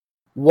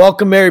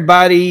Welcome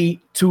everybody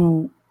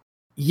to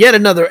yet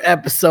another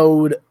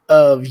episode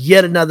of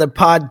yet another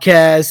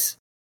podcast.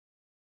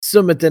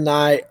 Sumit and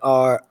I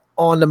are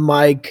on the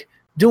mic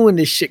doing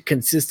this shit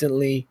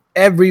consistently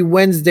every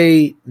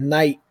Wednesday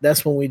night.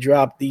 That's when we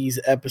drop these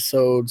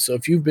episodes. So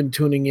if you've been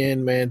tuning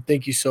in, man,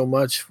 thank you so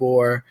much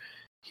for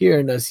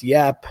hearing us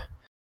yap.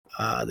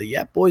 The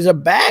Yap Boys are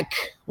back.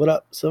 What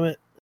up, Sumit?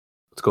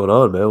 What's going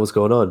on, man? What's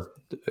going on?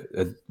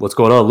 And what's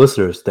going on,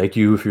 listeners? Thank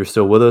you if you're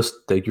still with us.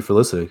 Thank you for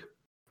listening.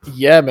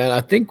 Yeah, man.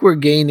 I think we're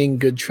gaining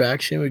good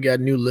traction. We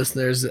got new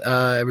listeners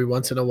every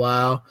once in a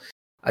while.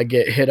 I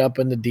get hit up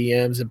in the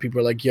DMs and people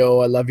are like, "Yo,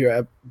 I love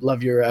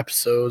your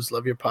episodes,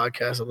 love your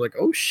podcast." I'm like,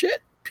 "Oh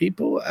shit,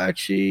 people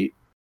actually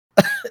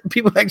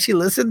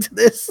listen to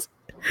this."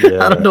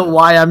 Yeah. I don't know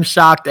why I'm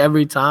shocked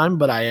every time,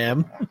 but I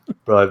am.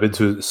 Bro, I've been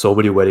to so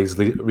many weddings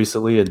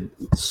recently, and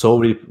so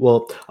many.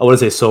 Well, I wouldn't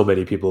say so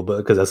many people, but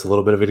because that's a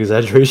little bit of an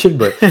exaggeration.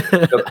 But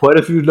quite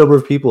a few number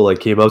of people like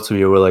came up to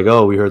me and were like,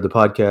 "Oh, we heard the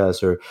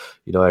podcast," or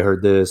I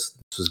heard this.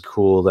 This was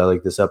cool. I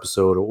like this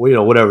episode, or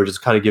whatever.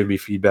 Just kind of giving me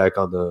feedback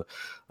on the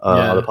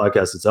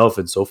podcast itself.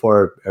 And so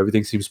far,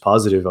 everything seems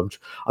positive. I'm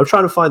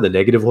trying to find the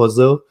negative ones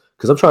though,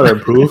 because I'm trying to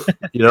improve.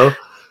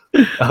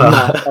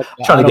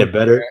 Trying to get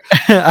better.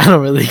 I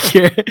don't really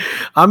care.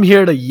 I'm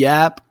here to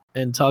yap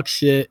and talk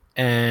shit,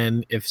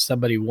 and if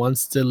somebody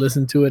wants to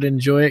listen to it,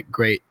 enjoy it,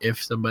 great.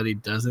 If somebody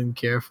doesn't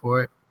care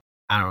for it,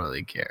 I don't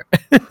really care.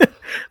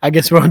 I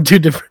guess we're on two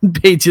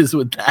different pages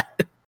with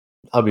that.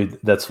 I mean,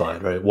 that's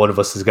fine, right? One of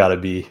us has got to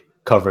be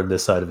covering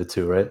this side of it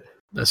too, right?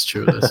 That's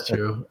true.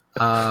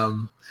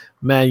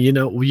 Man, you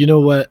know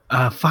what?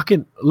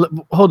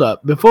 Hold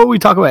up. Before we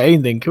talk about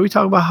anything, can we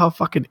talk about how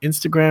fucking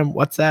Instagram,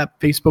 WhatsApp,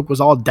 Facebook was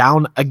all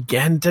down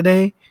again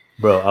today?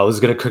 Bro, I was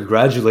going to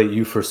congratulate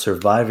you for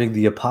surviving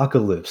the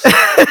apocalypse.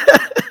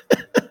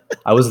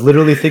 I was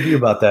literally thinking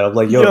about that. I'm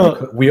like,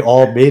 yo, we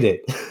all made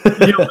it.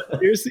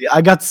 Seriously,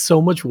 I got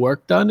so much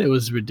work done. It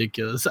was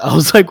ridiculous. I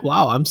was like,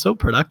 wow, I'm so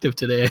productive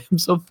today. I'm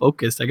so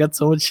focused. I got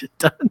so much shit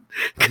done.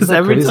 Because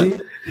every time,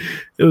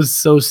 it was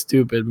so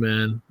stupid,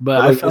 man.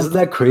 But isn't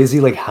that crazy?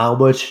 Like how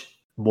much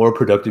more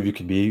productive you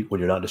can be when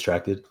you're not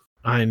distracted?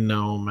 I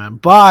know, man.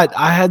 But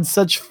I had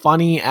such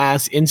funny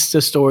ass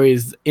Insta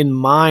stories in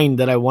mind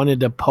that I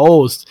wanted to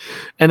post.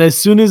 And as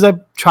soon as I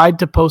tried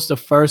to post the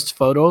first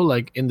photo,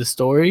 like in the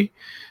story,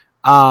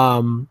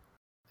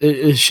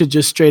 it should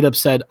just straight up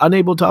said,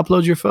 unable to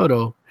upload your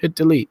photo, hit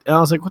delete. And I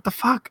was like, what the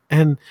fuck?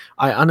 And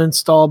I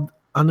uninstalled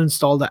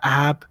the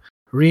app,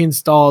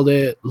 reinstalled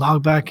it,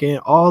 logged back in,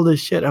 all this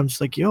shit. I'm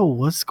just like, yo,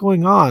 what's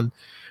going on?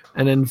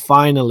 And then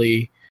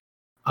finally,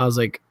 I was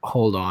like,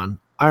 hold on.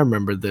 I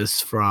remember this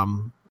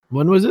from...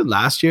 When was it?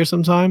 Last year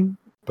sometime?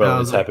 Bro,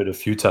 it's happened a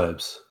few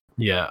times.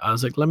 Yeah, I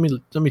was like, let me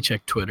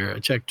check Twitter. I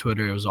checked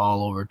Twitter. It was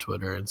all over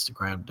Twitter,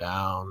 Instagram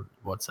down,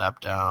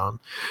 WhatsApp down.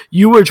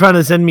 You were trying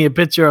to send me a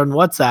picture on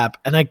WhatsApp,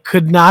 and I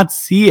could not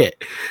see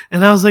it.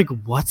 And I was like,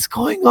 what's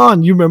going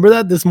on? You remember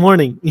that this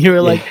morning? You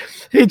were like,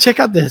 hey, check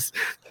out this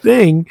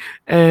thing.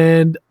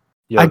 And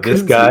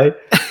this guy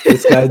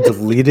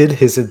deleted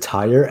his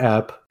entire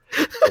app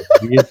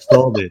and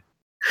reinstalled it.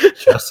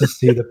 Just to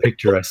see the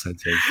picture I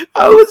sent him.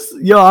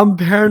 I'm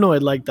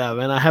paranoid like that,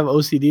 man. I have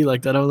OCD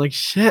like that. I'm like,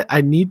 shit,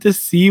 I need to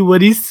see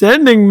what he's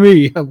sending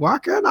me. Why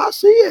can't I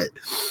see it?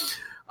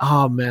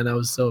 Oh man, I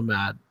was so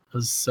mad. I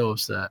was so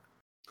upset.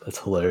 That's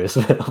hilarious,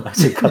 man.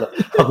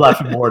 I'm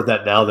laughing more at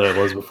that now than I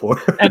was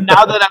before. And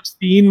now that I've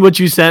seen what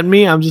you sent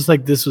me, I'm just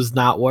like, this was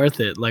not worth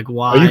it. Like,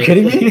 why? Are you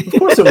kidding me? Of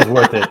course it was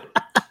worth it.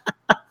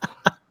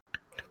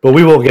 But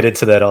we won't get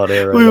into that on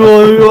air. We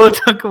won't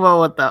talk about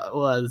what that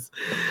was.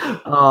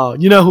 Oh,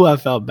 you know who I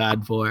felt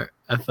bad for?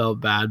 I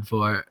felt bad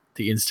for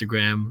the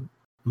Instagram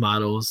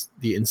models,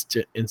 the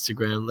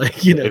Instagram, like,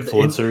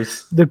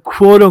 influencers, the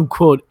quote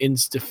unquote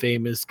Insta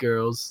famous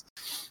girls.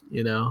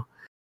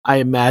 I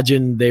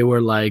imagine they were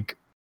like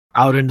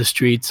out in the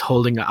streets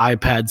holding an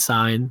iPad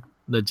sign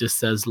that just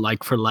says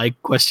 "like for like?" ?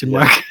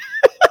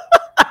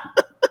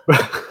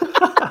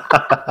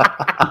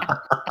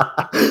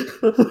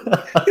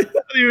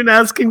 Not even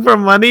asking for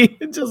money,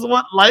 just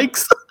want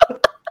likes.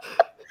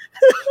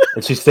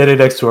 And she's standing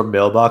next to her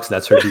mailbox.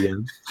 That's her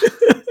DM.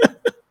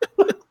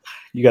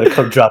 You got to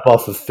come drop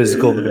off a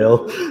physical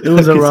mail. It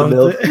was a rough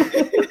day.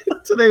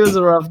 Today was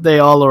a rough day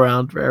all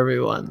around for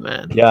everyone,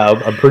 man. Yeah,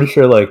 I'm pretty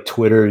sure like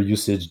Twitter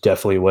usage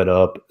definitely went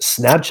up.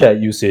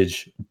 Snapchat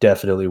usage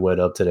definitely went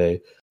up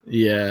today.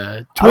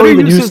 Yeah, I don't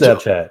even use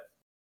Snapchat.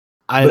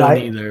 I don't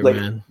either,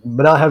 man.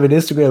 But not having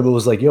Instagram, it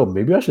was like, yo,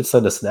 maybe I should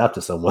send a snap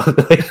to someone.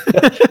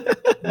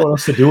 What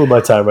else to do with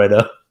my time right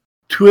now?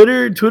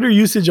 Twitter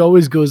usage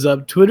always goes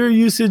up. Twitter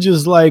usage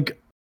is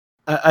like,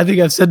 I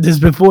think I've said this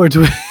before.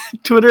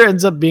 Twitter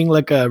ends up being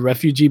like a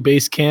refugee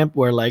base camp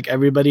where like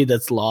everybody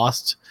that's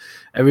lost,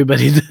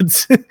 everybody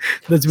that's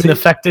been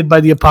affected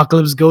by the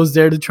apocalypse goes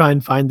there to try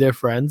and find their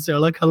friends. They're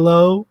like,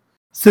 hello,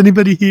 is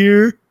anybody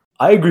here?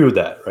 I agree with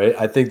that, right?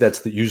 I think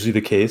that's usually the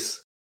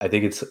case. I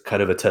think it's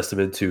kind of a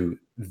testament to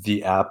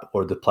the app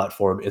or the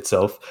platform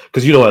itself,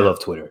 because I love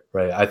Twitter,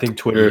 right? I think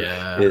Twitter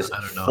is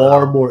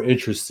far more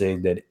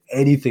interesting than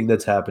anything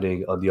that's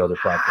happening on the other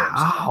platforms,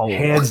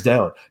 hands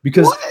down,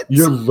 because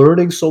you're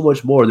learning so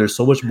much more. There's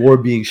so much more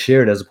being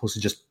shared as opposed to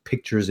just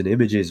pictures and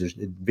images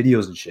and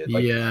videos and shit.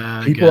 Like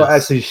people are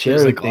actually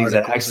sharing things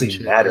that actually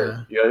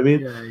matter. You know what I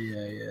mean?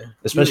 Yeah.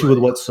 Especially with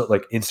what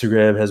like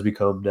Instagram has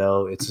become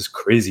now. It's just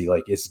crazy.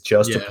 Like it's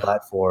just a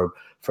platform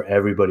for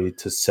everybody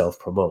to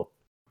self-promote.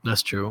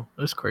 That's true.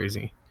 That's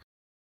crazy.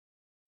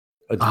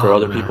 For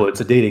other people, it's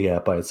a dating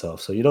app by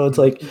itself. So it's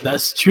like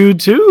that's true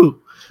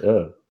too.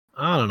 Yeah.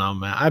 I don't know,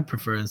 man. I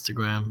prefer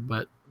Instagram,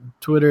 but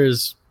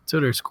Twitter's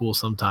cool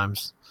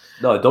sometimes.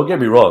 No, don't get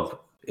me wrong.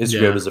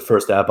 Instagram is the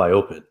first app I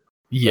open.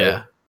 Yeah.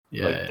 Right?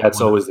 Yeah.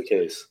 That's always the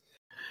case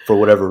for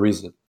whatever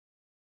reason.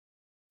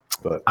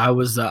 But I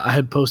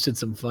had posted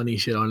some funny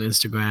shit on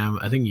Instagram.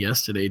 I think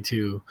yesterday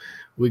too.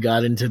 We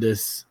got into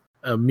this.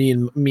 Me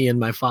and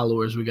my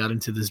followers. We got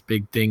into this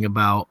big thing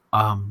about.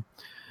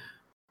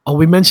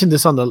 We mentioned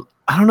this I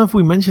don't know if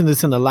we mentioned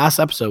this in the last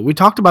episode. We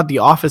talked about The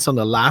Office on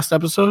the last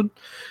episode.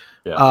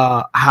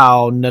 Yeah.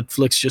 How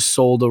Netflix just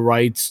sold the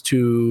rights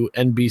to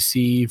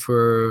NBC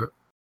for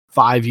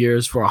 5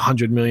 years for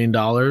 $100 million.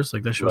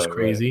 Like that shit was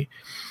crazy. Right.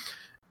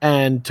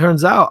 And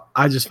turns out,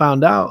 I just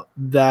found out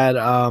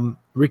that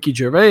Ricky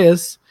Gervais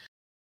is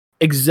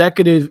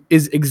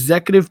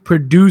executive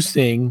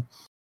producing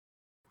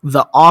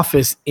The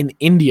Office in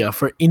India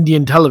for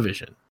Indian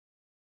television.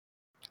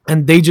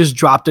 And they just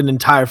dropped an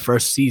entire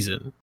first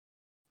season.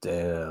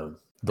 Damn.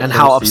 And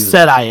how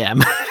upset I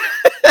am.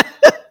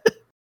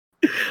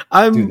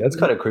 Dude, that's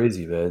kind of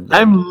crazy, man.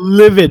 I'm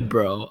livid,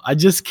 bro. I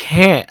just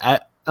can't.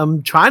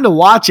 I'm trying to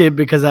watch it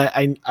because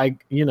I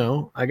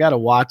gotta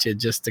watch it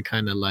just to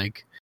kind of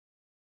like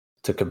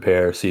to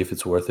compare, see if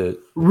it's worth it.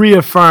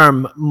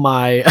 Reaffirm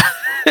my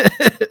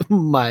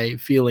my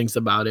feelings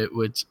about it,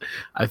 which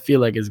I feel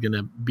like is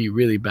gonna be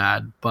really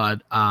bad.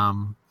 But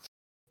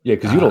yeah,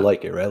 because you don't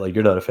like it, right? Like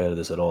you're not a fan of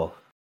this at all.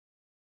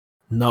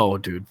 No,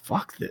 dude,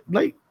 fuck that.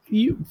 Like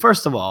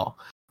first of all,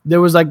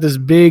 there was like this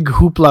big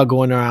hoopla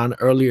going around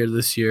earlier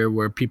this year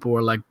where people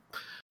were like,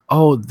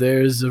 "Oh,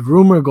 there's a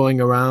rumor going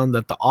around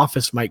that The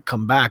Office might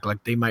come back,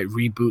 like they might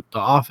reboot The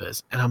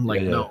Office," and I'm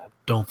like, "No,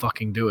 don't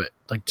fucking do it."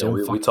 Like,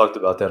 we talked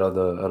about that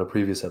on a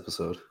previous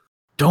episode.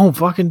 Don't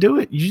fucking do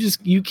it.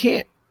 You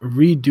can't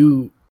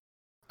redo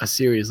a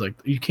series like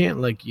you can't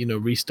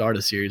restart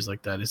a series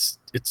like that.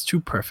 It's too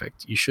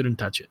perfect. You shouldn't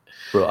touch it,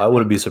 bro. I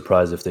wouldn't be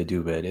surprised if they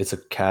do, man. It's a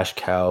cash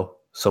cow.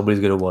 Somebody's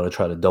gonna want to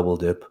try to double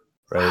dip,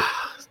 right?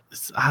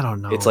 I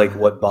don't know. It's like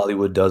what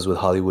Bollywood does with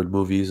Hollywood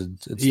movies and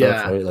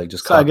stuff, right? Like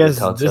just. So I guess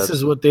this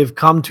is what they've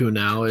come to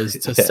now is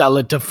to sell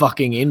it to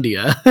fucking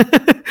India.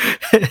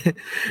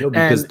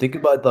 Because think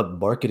about the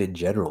market in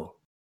general.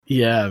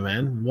 Yeah,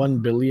 man, 1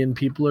 billion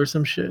people or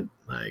some shit.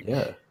 Like,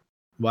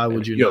 why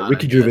would you?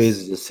 Ricky Gervais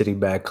is just sitting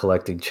back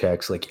collecting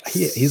checks. Like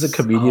he's a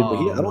comedian,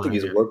 but I don't think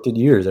he's worked in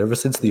years. Ever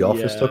since The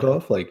Office took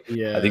off, like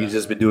I think he's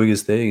just been doing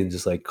his thing and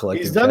just like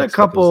collecting. He's done a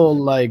couple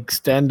like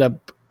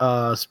stand-up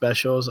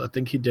specials. I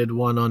think he did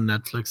one on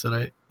Netflix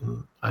that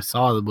I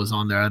saw that was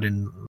on there. I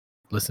didn't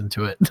listen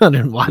to it. I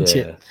didn't watch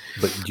it.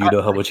 But do you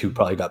know how much he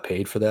probably got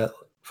paid for that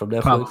from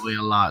Netflix? Probably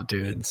a lot,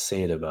 dude.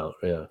 Insane amount.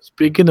 Yeah.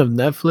 Speaking of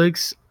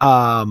Netflix,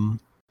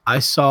 I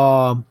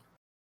saw.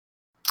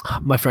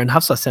 My friend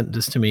Hafsa sent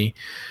this to me.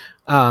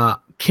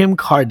 Kim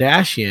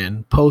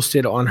Kardashian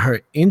posted on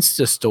her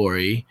Insta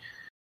story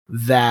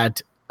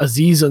that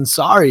Aziz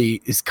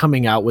Ansari is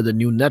coming out with a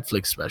new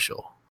Netflix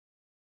special.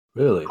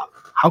 Really?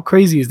 How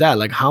crazy is that?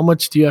 Like, how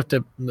much do you have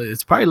to?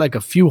 It's probably like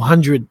a few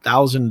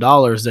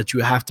 $100,000 that you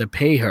have to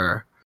pay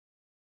her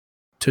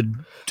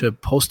to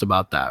post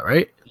about that,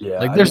 right? Yeah,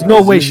 like there's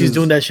no way she's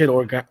doing that shit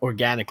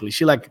organically.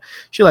 She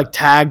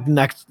tagged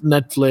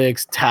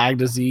Netflix,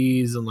 tagged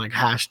Aziz, and like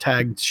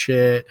hashtagged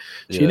shit.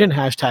 She didn't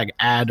hashtag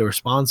ad or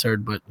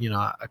sponsored, but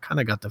I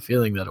kind of got the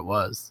feeling that it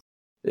was.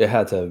 It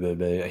had to have been,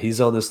 man. He's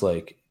on this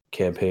like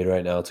campaign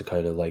right now to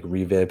kind of like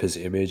revamp his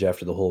image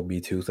after the whole Me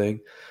Too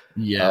thing.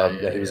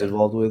 That he was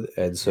involved with,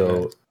 and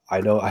so I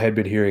know I had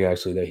been hearing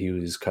actually that he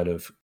was kind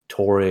of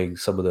touring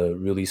some of the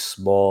really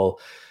small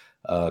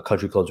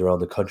country clubs around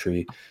the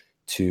country.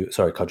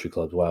 Country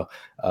clubs. Wow,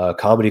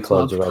 comedy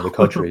clubs around the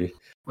country.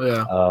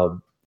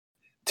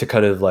 To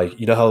kind of like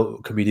how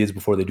comedians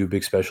before they do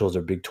big specials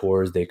or big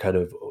tours, they kind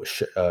of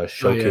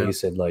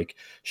showcase and like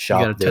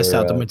shop. You gotta test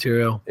out the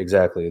material.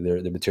 Exactly,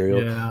 the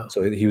material. Yeah.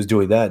 So he was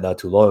doing that not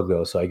too long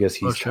ago. So I guess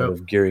he's kind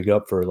of gearing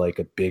up for like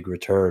a big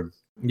return.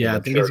 Yeah, I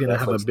think he's gonna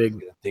have a big.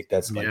 I think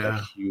that's like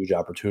a huge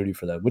opportunity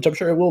for them, which I'm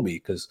sure it will be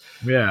because.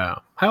 Yeah,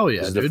 hell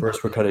yeah! This is the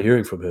first we're kind of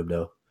hearing from him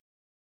now.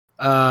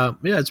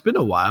 It's been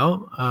a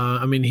while.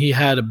 I mean, he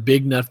had a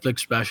big Netflix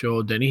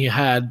special. Then he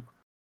had,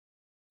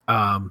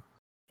 I'm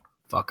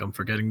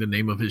forgetting the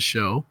name of his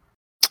show.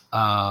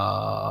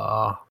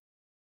 Oh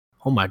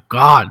my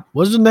God,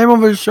 what's the name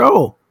of his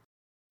show?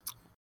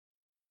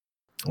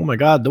 Oh my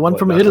God, the one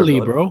from Italy,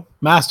 bro.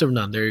 Master of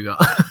None. There you go.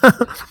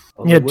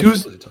 He had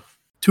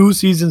two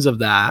seasons of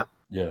that,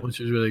 which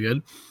was really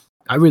good.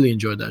 I really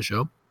enjoyed that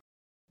show.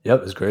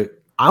 Yep, it's great.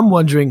 I'm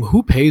wondering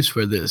who pays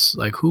for this.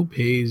 Like, who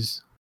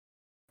pays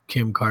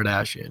Kim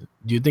Kardashian?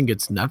 Do you think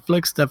it's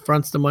Netflix that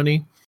fronts the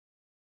money?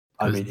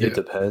 I mean, it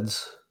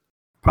depends.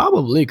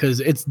 Probably because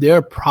it's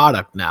their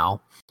product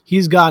now.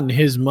 He's gotten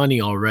his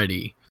money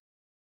already.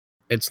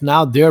 It's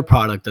now their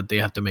product that they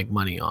have to make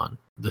money on,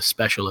 the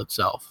special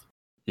itself.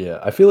 Yeah,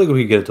 I feel like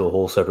we could get into a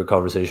whole separate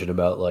conversation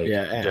about like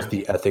Yeah. just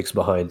the ethics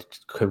behind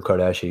Kim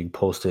Kardashian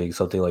posting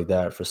something like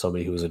that for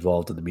somebody who was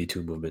involved in the Me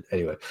Too movement.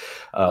 Anyway,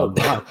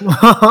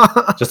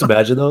 just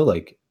imagine though,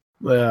 like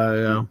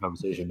yeah.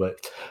 conversation. But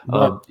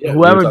yeah,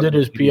 whoever did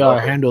his PR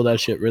handled that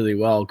shit really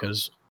well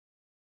because,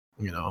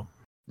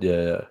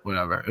 yeah,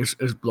 whatever,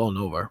 it's blown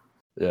over.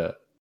 Yeah.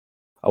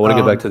 I want to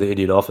get back to the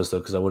Indian office though,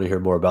 because I want to hear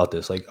more about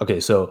this. Like, okay,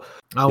 so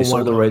they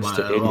sold the rights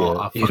to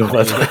India. You don't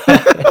want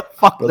to.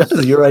 Fuck, this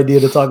is your idea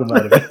to talk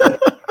about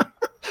it.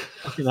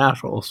 Fucking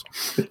assholes.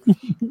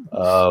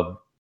 I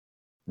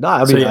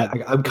mean,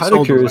 I'm kind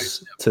of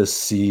curious to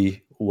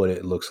see what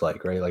it looks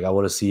like, right? Like, I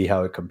want to see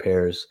how it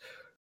compares.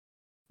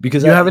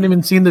 Because you haven't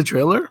even seen the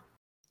trailer?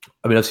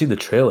 I mean, I've seen the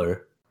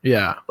trailer.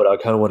 Yeah. But I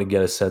kind of want to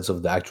get a sense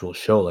of the actual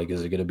show. Like,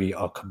 is it going to be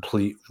a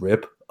complete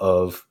rip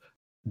of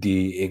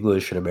the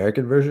English and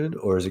American version,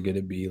 or is it going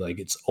to be like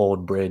its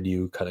own brand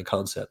new kind of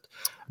concept?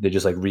 They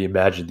just like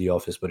reimagined The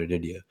Office, but in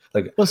India.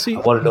 Like, well, see,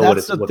 I want to know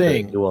what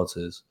the nuance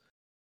is.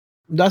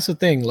 That's the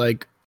thing.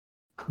 Like,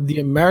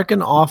 the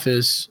American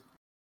Office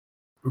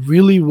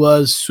really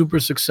was super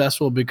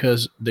successful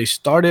because they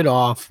started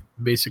off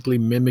basically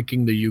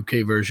mimicking the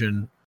UK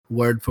version,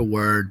 word for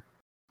word,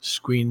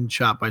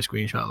 screenshot by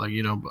screenshot,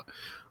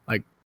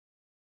 like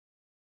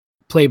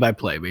play by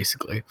play,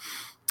 basically.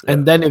 Yeah.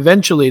 And then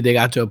eventually they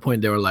got to a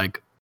point they were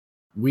like,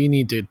 we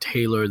need to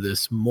tailor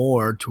this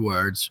more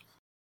towards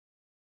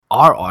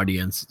our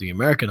audience, the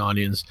American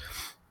audience,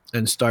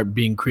 and start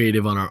being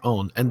creative on our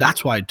own. And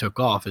that's why it took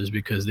off, is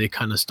because they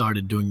kind of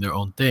started doing their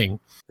own thing.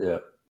 Yeah.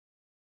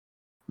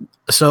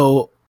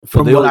 So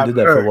they only did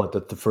that for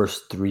what, the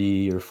first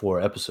 3 or 4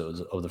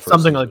 episods of the first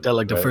something season, like that,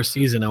 like the first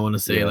season, I want to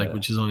say, like,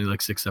 which is only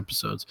like 6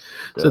 episodes.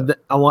 Yeah.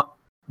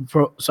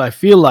 So I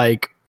feel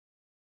like,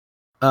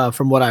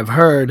 from what I've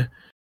heard,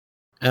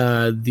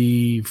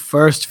 the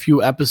first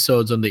few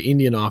episodes on the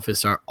Indian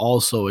Office are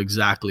also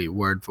exactly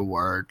word for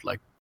word, like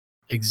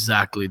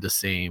exactly the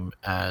same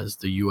as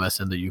the US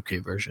and the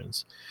UK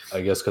versions.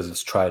 I guess because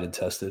it's tried and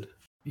tested.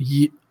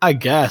 Yeah, I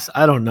guess.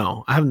 I don't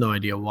know. I have no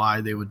idea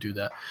why they would do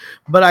that.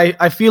 But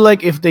I feel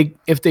like if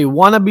they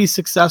want to be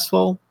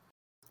successful,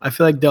 I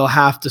feel like they'll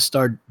have to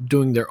start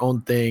doing their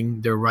own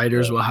thing. Their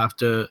writers will have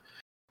to,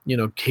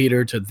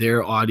 cater to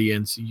their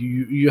audience.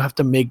 You have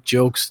to make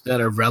jokes that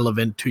are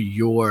relevant to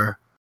your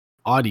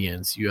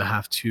audience. You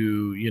have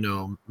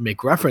to,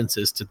 make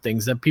references to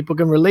things that people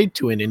can relate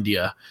to in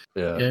India.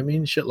 Yeah. You know what I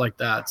mean? Shit like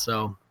that.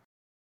 So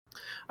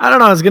I don't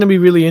know. It's going to be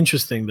really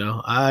interesting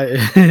though.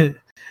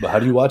 But how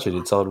do you watch it?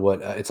 It's on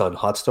what? It's on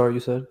Hotstar, you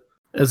said?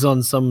 It's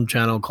on some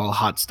channel called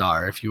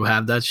Hotstar. If you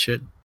have that shit,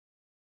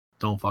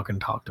 don't fucking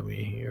talk to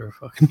me. You're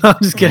fucking... No, I'm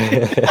just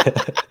kidding.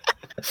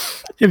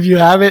 If you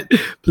have it,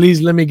 please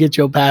let me get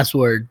your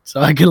password so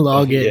I can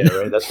log in. Yeah,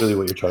 right. That's really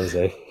what you're trying to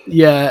say.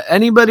 Yeah.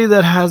 Anybody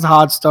that has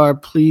Hotstar,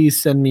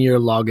 please send me your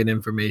login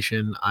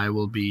information. I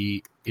will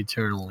be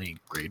eternally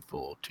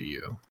grateful to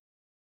you,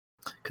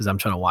 because I'm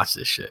trying to watch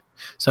this shit.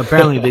 So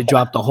apparently they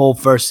dropped the whole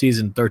first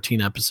season, 13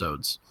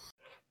 episodes.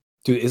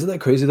 Dude, isn't that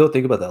crazy though?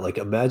 Think about that. Like,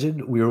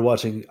 imagine we were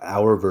watching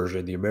our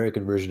version, the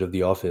American version of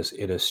The Office,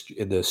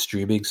 in the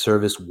streaming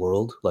service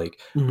world.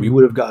 Like, we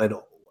would have gotten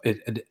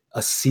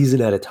a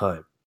season at a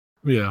time.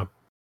 Yeah,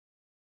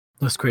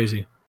 that's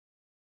crazy.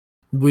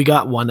 We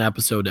got one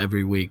episode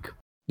every week.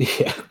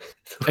 Yeah,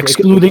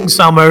 excluding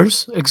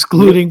summers,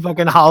 excluding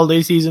fucking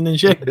holiday season and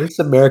shit. It makes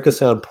America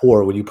sound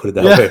poor when you put it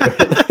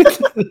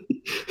that way.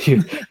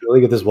 You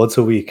only get this once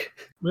a week.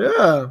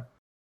 Yeah.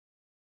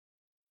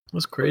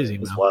 That's crazy,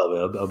 man. It's wild,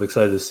 man. I'm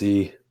excited to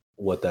see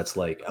what that's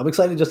like. I'm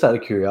excited just out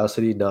of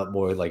curiosity, not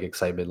more like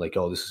excitement, like,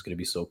 oh, this is going to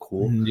be so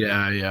cool.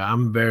 Yeah.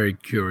 I'm very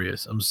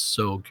curious. I'm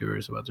so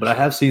curious about this. But I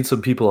have seen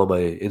some people on my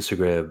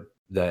Instagram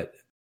that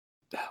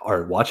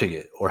are watching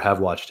it or have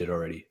watched it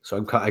already. So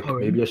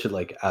maybe I should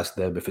like ask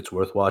them if it's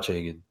worth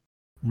watching and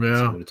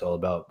see what it's all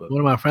about. But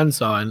one of my friends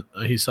saw, and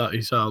he saw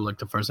like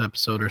the first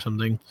episode or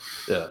something.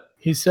 Yeah.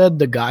 He said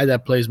the guy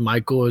that plays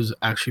Michael is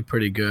actually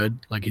pretty good.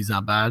 Like, he's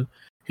not bad.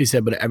 He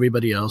said, but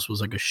everybody else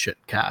was like a shit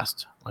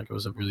cast. Like, it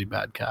was a really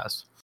bad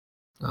cast.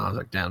 And I was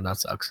like, damn, that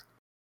sucks.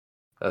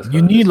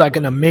 You need like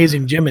an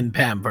amazing Jim and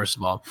Pam, first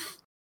of all.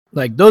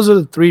 Like, those are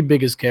the 3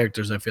 biggest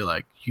characters, I feel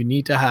like. You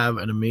need to have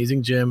an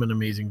amazing Jim, an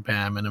amazing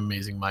Pam, and an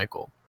amazing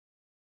Michael.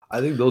 I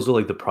think those are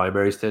like the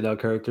primary standout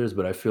characters,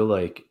 but I feel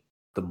like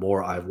the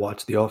more I've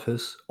watched The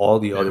Office, all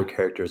the other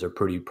characters are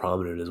pretty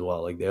prominent as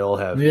well. Like, they all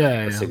have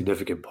a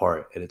significant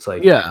part. And it's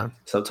like,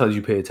 sometimes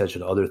you pay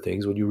attention to other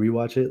things when you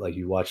rewatch it. Like,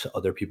 you watch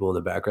other people in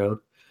the background.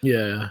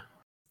 Yeah.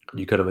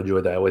 You kind of enjoy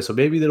it that way. So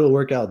maybe it'll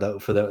work out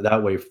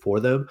that way for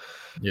them.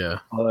 Yeah.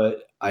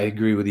 But I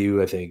agree with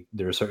you. I think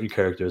there are certain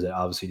characters that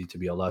obviously need to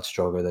be a lot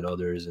stronger than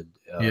others, and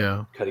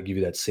kind of give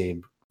you that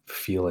same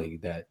feeling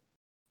that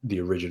the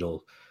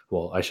original.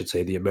 Well, I should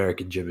say the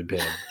American Jim and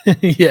Pam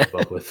Yeah.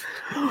 came up with.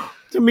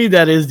 To me,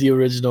 that is the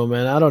original,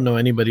 man. I don't know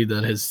anybody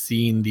that has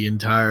seen the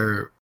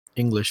entire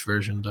English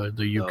version, the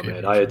UK Oh man,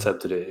 version. I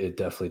attempted it. It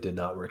definitely did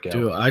not work out.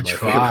 Dude, It was I my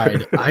tried.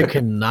 favorite. I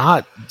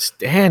cannot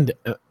stand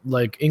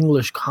like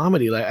English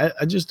comedy. Like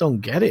I just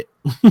don't get it.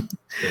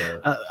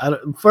 Yeah.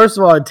 First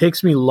of all, it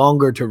takes me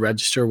longer to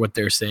register what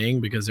they're saying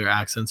because their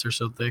accents are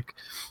so thick.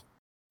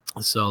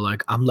 So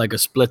like I'm like a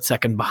split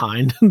second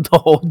behind the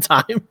whole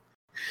time.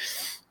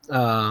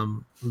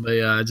 But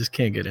yeah, I just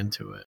can't get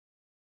into it.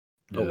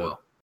 Oh Yeah.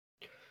 well.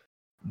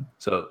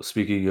 So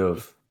speaking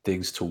of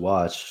things to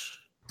watch,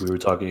 we were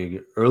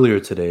talking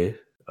earlier today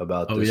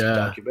about Oh this yeah.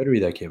 documentary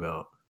that came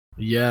out.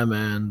 Yeah,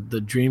 man. The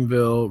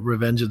Dreamville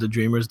Revenge of the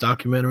Dreamers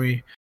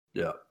documentary.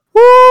 Yeah.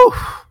 Woo!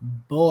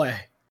 Boy.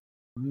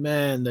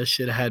 Man, that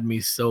shit had me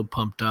so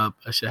pumped up.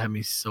 That shit had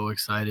me so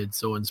excited,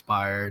 so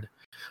inspired.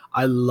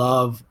 I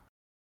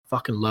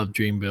fucking love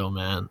Dreamville,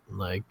 man.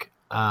 Like,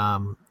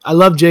 I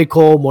love J.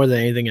 Cole more than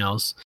anything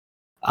else.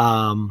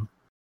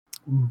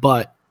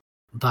 But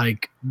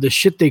like the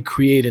shit they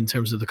create in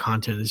terms of the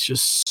content is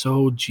just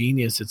so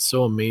genius. It's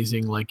so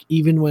amazing. Like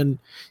even when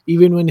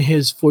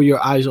his For Your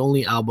Eyes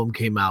Only album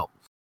came out,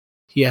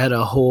 he had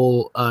a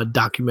whole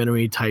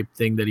documentary type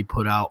thing that he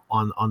put out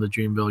on the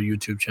Dreamville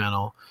YouTube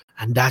channel,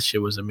 and that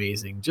shit was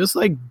amazing. Just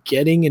like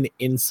getting an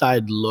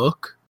inside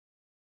look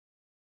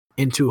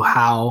into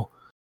how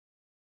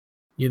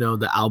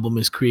the album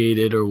is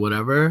created or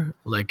whatever.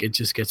 Like it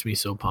just gets me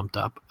so pumped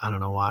up. I don't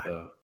know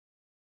why.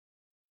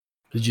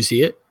 Did you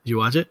see it? Did you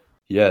watch it?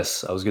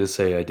 Yes, I was gonna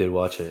say I did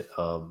watch it.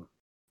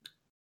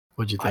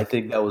 What'd you think? I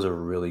think that was a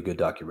really good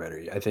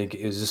documentary. I think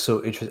it was just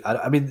so interesting.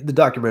 I mean, the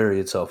documentary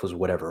itself was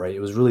whatever, right? It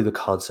was really the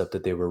concept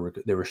that they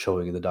were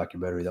showing in the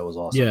documentary that was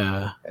awesome.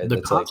 Yeah, and the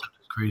it's concept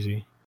is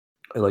crazy.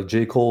 And like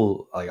J.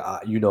 Cole, like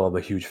I'm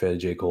a huge fan of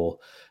J. Cole.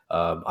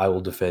 I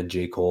will defend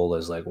J. Cole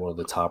as like one of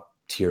the top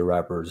tier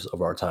rappers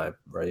of our time,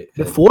 right?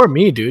 Before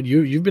me, dude.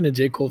 You've been a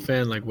J. Cole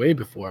fan like way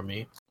before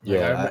me. Like,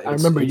 yeah, I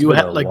remember it's you been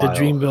had a like while. the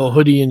Dreamville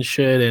hoodie and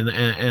shit,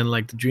 and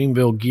like the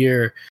Dreamville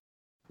gear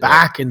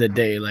back in the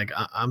day. Like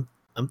I'm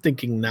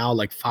thinking now,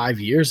 like 5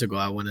 years ago,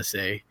 I want to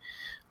say.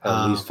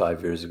 At least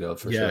 5 years ago,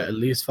 for sure. Yeah, at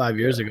least 5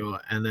 years ago.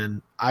 And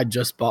then I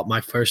just bought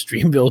my first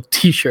Dreamville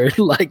t-shirt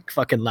like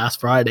fucking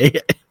last Friday.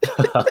 I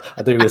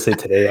thought you were gonna say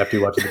today after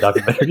you watched the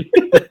documentary.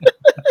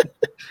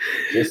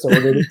 Just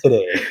ordered it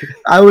today.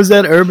 I was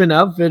at Urban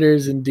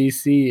Outfitters in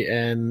DC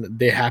and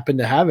they happened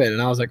to have it,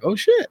 and I was like, oh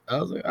shit. I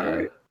was like, all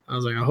right. I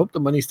was like, I hope the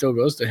money still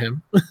goes to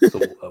him. So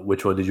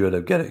which one did you end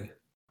up getting?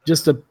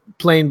 Just a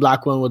plain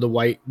black one with a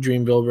white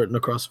Dreamville written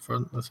across the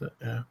front. That's it.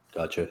 Yeah.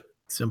 Gotcha.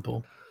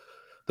 Simple.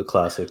 The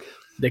classic.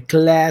 The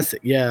classic.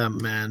 Yeah,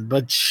 man.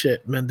 But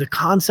shit, man, the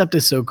concept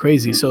is so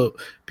crazy. So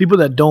people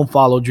that don't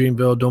follow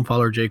Dreamville, don't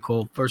follow J.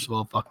 Cole, first of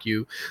all, fuck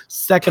you.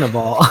 Second of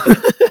all,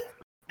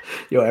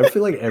 yo, I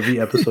feel like every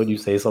episode you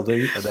say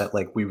something and that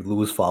like we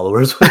lose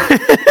followers.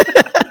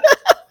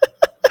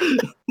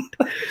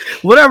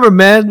 Whatever,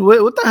 man.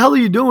 What the hell are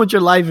you doing with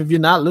your life if you're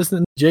not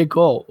listening to J.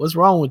 Cole? What's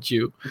wrong with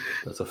you?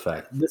 That's a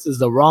fact. This is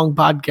the wrong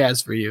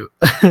podcast for you.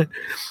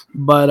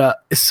 But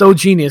it's so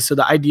genius. So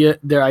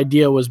their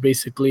idea was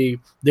basically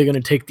they're going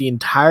to take the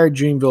entire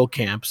Dreamville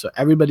camp, so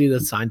everybody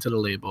that's signed to the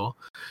label,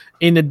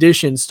 in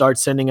addition, start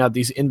sending out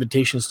these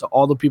invitations to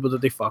all the people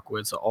that they fuck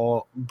with. So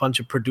all a bunch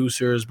of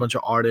producers, bunch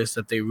of artists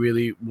that they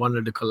really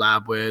wanted to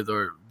collab with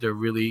or they're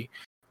really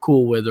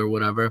cool with or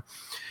whatever.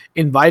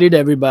 Invited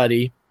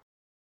everybody.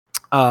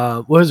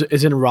 Is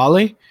it in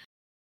Raleigh?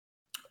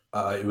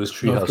 It was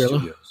Treehouse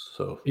Studios,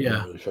 so yeah, I'm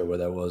not really sure where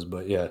that was,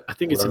 but yeah, I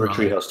think it's in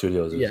Treehouse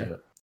Studios is. Yeah.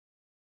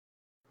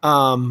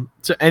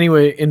 So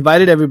anyway,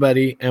 invited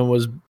everybody and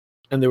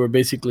they were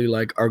basically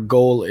like, our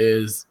goal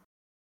is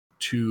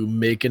to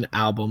make an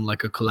album,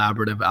 like a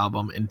collaborative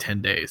album, in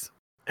 10 days.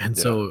 And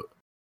so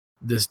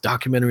this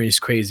documentary is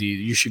crazy.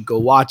 You should go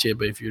watch it,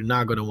 but if you're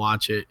not going to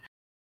watch it,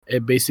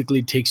 it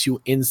basically takes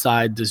you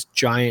inside this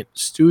giant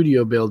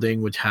studio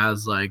building, which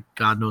has like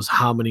God knows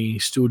how many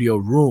studio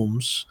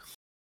rooms.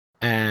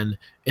 And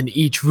in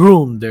each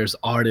room, there's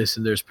artists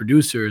and there's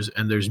producers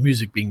and there's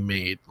music being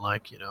made.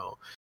 Like,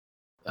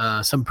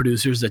 some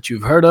producers that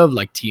you've heard of,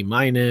 like T-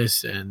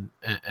 and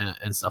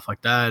stuff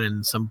like that.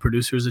 And some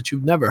producers that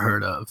you've never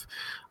heard of.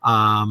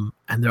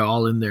 And they're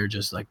all in there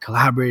just like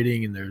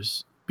collaborating, and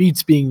there's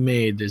beats being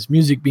made. There's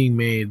music being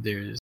made.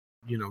 There's,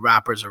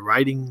 rappers are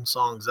writing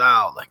songs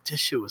out. Like, this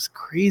shit was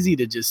crazy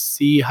to just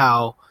see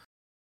how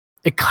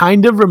it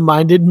kind of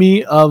reminded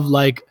me of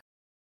like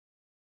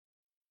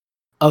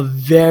a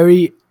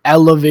very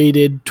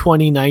elevated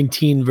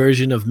 2019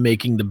 version of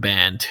Making the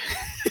Band.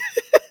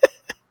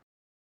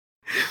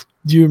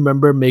 Do you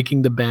remember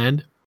Making the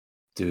Band?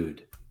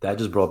 Dude, That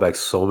just brought back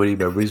so many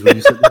memories when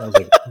you said that. I was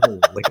like, oh,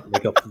 like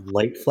a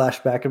light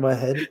flashback in my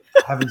head.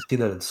 I haven't seen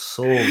that in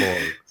so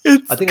long.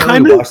 It's I think I only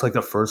kind of watched like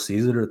the first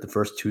season or the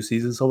first 2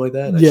 seasons, something like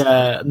that. And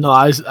yeah. No,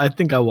 I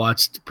think I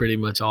watched pretty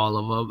much all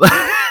of them.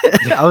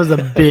 I was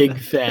a big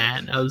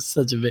fan. I was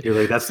such a big. You're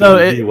like, that's So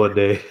gonna be me one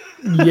day.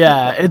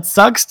 yeah, it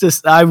sucks to.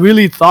 I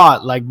really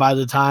thought like by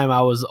the time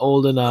I was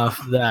old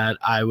enough that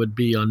I would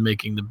be on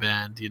Making the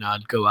Band. You know,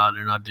 I'd go out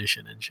and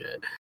audition and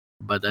shit.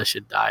 But that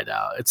shit died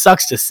out. It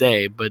sucks to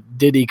say, but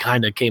Diddy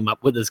kind of came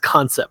up with his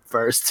concept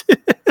first.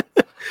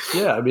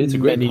 Yeah, I mean it's a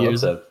great Many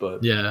years. concept,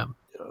 but Yeah,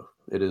 you know,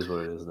 it is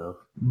what it is now.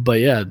 but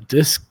yeah,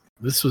 this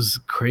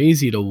was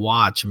crazy to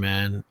watch,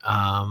 man.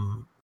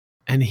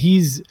 And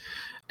he's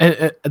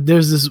and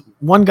there's this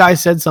one guy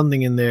said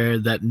something in there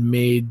that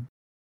made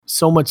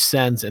so much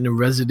sense and it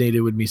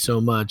resonated with me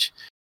so much.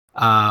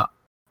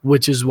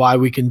 Which is why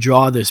we can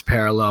draw this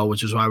parallel,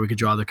 which is why we could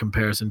draw the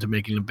comparison to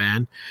Making a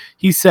Band.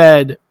 He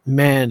said,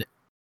 man,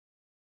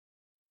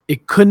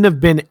 it couldn't have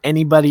been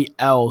anybody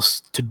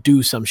else to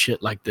do some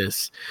shit like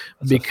this.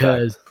 That's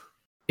Because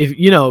if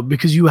you know,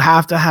 because you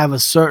have to have a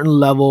certain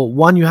level,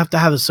 you have to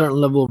have a certain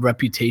level of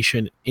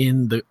reputation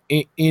in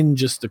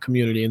just the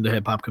community, in the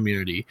hip hop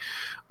community,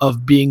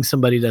 of being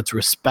somebody that's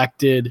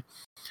respected,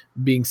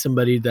 being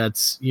somebody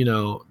that's, you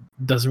know,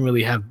 doesn't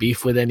really have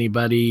beef with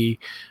anybody,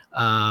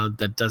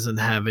 that doesn't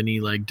have any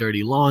like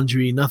dirty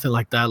laundry, nothing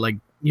like that. Like,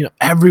 you know,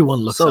 everyone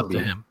looks Some up beef,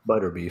 to him.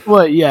 butter beef.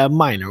 Well, yeah,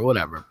 minor,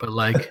 whatever. But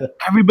like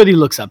everybody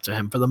looks up to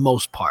him for the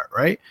most part,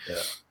 right?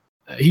 Yeah.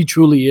 He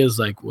truly is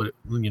like what,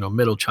 you know,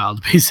 middle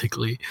child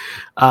basically.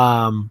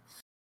 You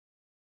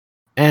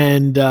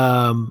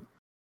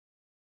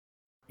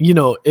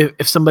know,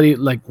 if somebody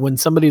like when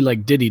somebody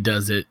like Diddy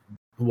does it,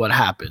 what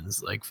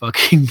happens? Like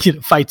fucking, you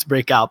know, fights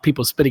break out,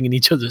 people spitting in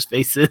each other's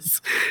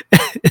faces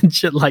and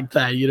shit like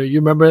that. You know,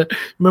 you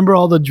remember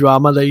all the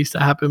drama that used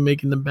to happen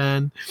Making the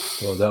Band?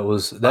 Well,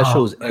 that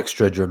show was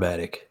extra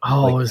dramatic.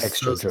 Oh, like it's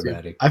extra so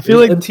dramatic. I feel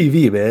like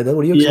MTV, man.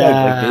 What do you expect?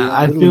 Like they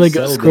I feel literally like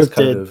it was sell this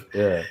kind scripted. of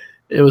yeah.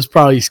 It was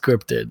probably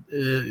scripted.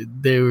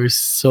 They were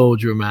so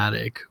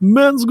dramatic.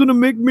 Man's gonna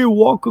make me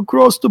walk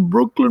across the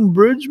Brooklyn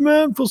Bridge,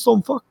 man, for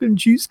some fucking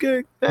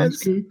cheesecake. Man.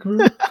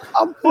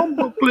 I'm from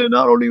Brooklyn.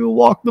 I don't even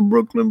walk the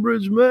Brooklyn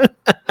Bridge, man.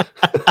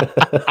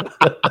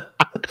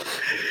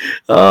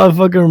 Oh, I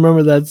fucking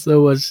remember that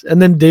so much.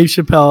 And then Dave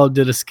Chappelle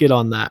did a skit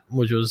on that,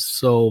 which was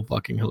so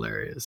fucking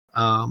hilarious.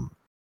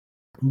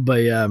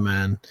 But yeah,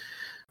 man,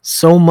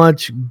 so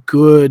much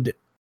good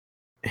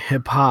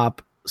hip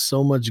hop.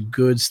 So much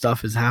good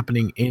stuff is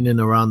happening in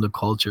and around the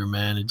culture,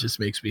 man. It just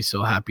makes me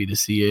so happy to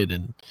see it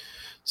and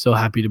so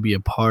happy to be a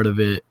part of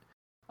it.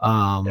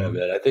 Yeah,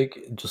 man. I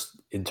think just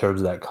in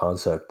terms of that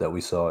concept that we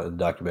saw in the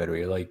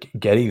documentary, like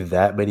getting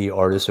that many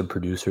artists and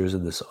producers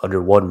in this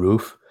under one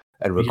roof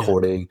and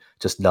recording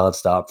just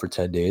nonstop for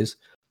 10 days.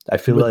 I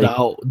feel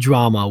without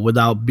drama,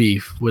 without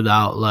beef,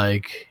 without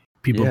like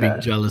people being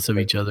jealous of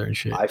like, each other and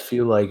shit. I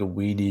feel like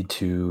we need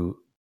to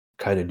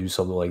kind of do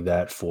something like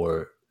that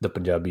for the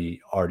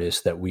Punjabi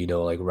artists that we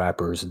know, like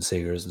rappers and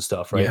singers and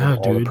stuff, right? Yeah, and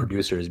all dude. the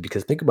producers,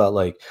 because think about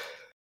like,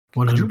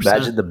 100%. could you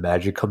imagine the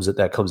magic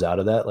that comes out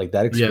of that? Like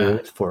that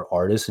experience for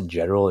artists in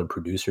general and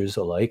producers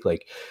alike,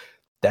 like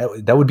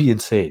that would be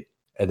insane.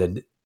 And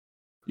then,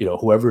 you know,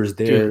 whoever is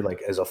there,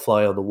 like as a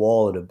fly on the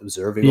wall and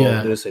observing all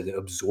of this and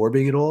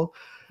absorbing it all,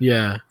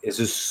 it's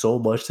just so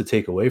much to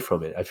take away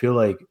from it. I feel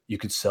like you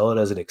could sell it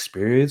as an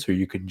experience, or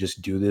you could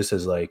just do this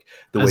as like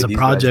the as way a these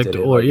project guys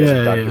did it, or like, as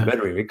a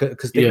documentary.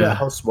 Because think about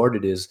how smart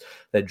it is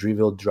that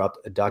Dreamville dropped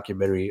a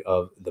documentary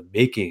of the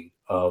making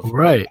of the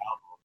album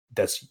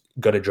that's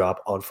gonna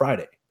drop on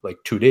Friday, like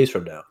 2 days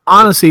from now. Right?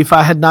 Honestly, if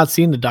I had not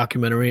seen the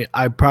documentary,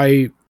 I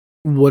probably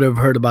would have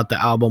heard about the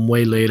album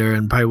way later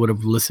and probably would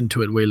have listened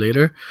to it way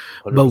later.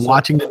 100%. But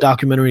watching the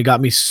documentary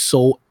got me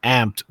so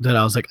amped that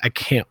I was like, I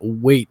can't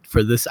wait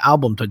for this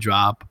album to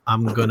drop.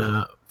 I'm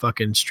gonna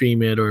fucking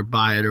stream it or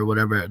buy it or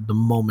whatever the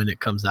moment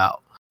it comes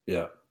out.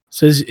 Yeah.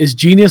 So it's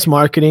genius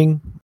marketing,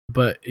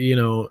 but you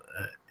know,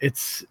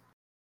 it's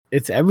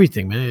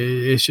everything, man.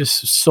 It's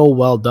just so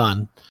well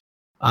done.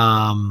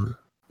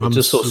 It's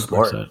just so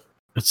smart. Excited.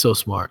 It's so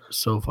smart,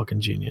 so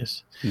fucking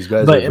genius. These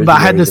guys, but I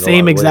had the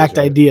same exact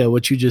idea,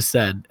 what you just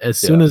said. As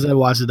soon as I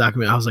watched the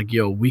documentary, I was like,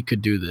 "Yo, we could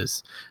do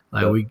this."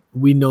 Like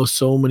we know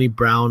so many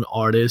brown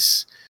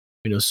artists,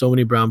 we know so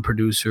many brown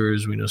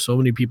producers, we know so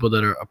many people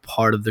that are a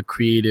part of the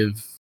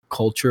creative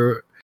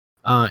culture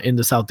in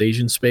the South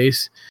Asian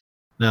space.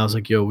 And I was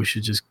like, yo, we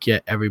should just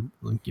get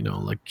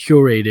like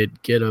curate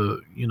it, get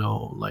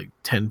like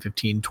 10,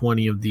 15,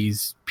 20 of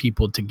these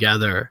people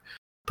together,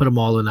 put them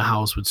all in a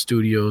house with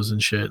studios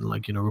and shit and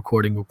like,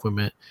 recording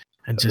equipment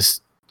and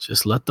just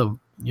let the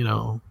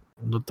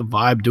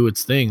vibe do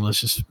its thing. Let's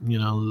just,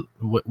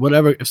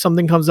 whatever. If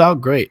something comes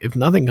out, great. If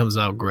nothing comes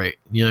out, great.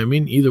 You know what I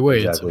mean? Either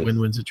way, It's a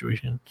win-win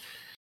situation.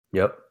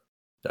 Yep.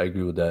 I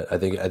agree with that. I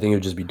think it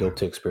would just be dope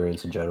to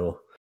experience in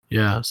general.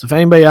 Yeah. So if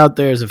anybody out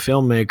there is a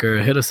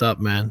filmmaker, hit us up,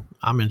 man.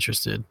 I'm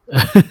interested.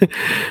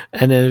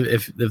 And then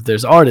if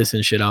there's artists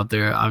and shit out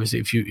there, obviously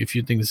if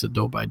you think it's a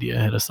dope idea,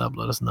 hit us up,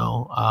 let us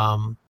know.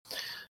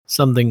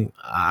 something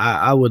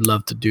I would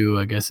love to do,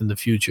 I guess, in the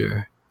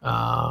future.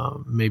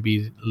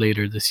 Maybe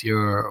later this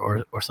year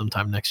or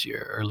sometime next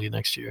year, early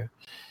next year.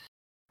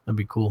 That'd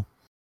be cool.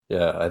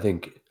 Yeah, I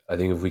think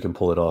if we can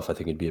pull it off, I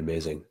think it'd be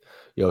amazing.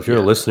 If you're a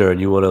Yeah. listener and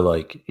you want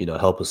to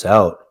help us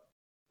out,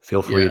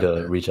 feel free Yeah, to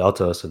man. reach out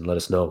to us and let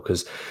us know.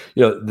 Because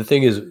the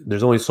thing is,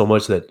 there's only so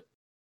much that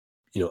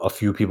a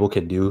few people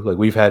can do. Like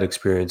we've had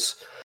experience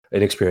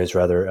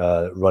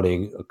rather,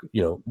 running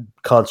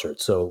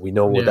concerts, so we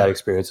know what that Yeah.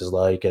 experience is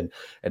like, and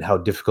how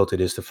difficult it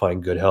is to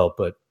find good help.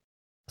 But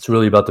it's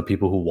really about the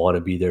people who want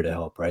to be there to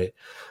help, right?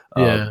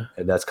 Yeah.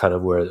 And that's kind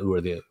of where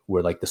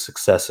like the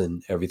success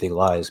and everything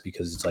lies,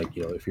 because it's like,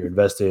 if you're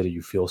invested and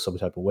you feel some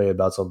type of way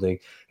about something and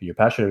you're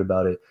passionate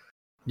about it,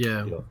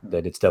 Yeah.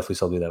 then it's definitely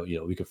something that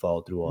we could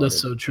follow through on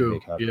That's and so true.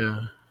 make happen. Yeah.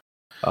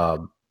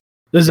 Um,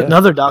 There's yeah.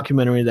 another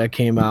documentary that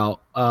came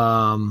out.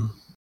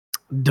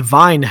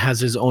 Divine has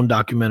his own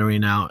documentary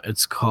now.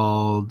 It's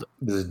called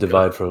This is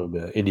Divine from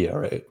India,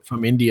 right?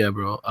 from India,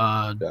 bro.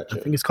 Gotcha. I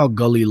think it's called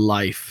Gully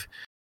Life.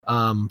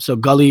 So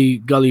Gully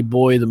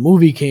Boy, the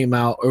movie came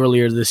out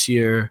earlier this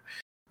year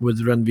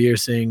with Ranveer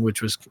Singh,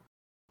 which was,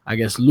 I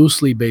guess,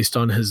 loosely based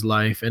on his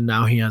life, and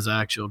now he has an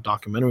actual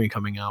documentary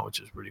coming out, which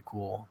is pretty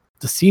cool.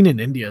 The scene in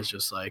India is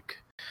just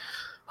like,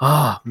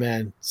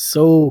 man,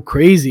 so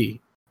crazy.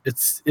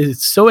 It's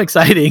so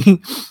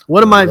exciting.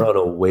 One of my We're on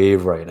a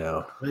wave right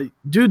now.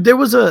 dude, there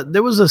was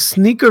a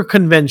sneaker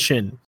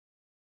convention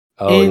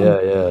Oh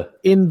yeah.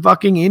 in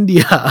fucking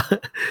India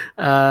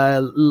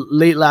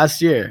late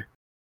last year.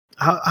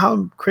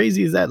 How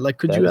crazy is that? Like,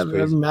 could That you is ever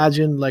crazy.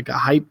 imagine like a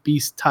hype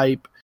beast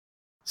type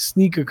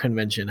sneaker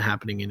convention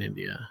happening in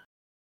India?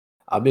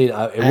 I mean,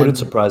 it wouldn't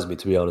surprise me,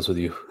 to be honest with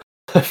you.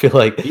 I feel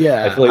like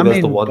Yeah, that's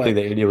the one thing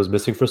that India was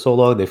missing for so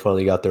long. They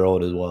finally got their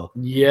own as well.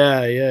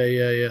 Yeah.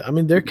 I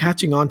mean, they're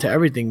catching on to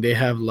everything. They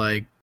have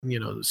like,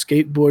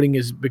 skateboarding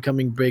is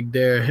becoming big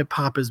there. Hip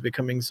hop is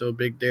becoming so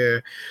big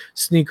there.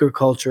 Sneaker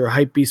culture,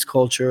 hype beast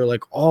culture,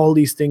 like all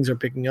these things are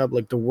picking up.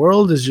 Like the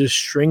world is just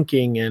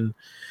shrinking, and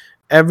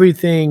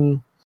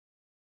everything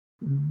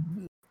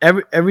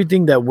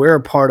everything that we're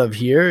a part of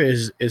here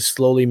is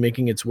slowly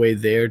making its way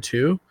there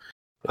too.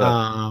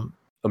 Yeah.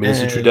 I mean,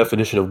 it's a true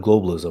definition of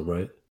globalism,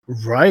 right?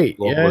 Right.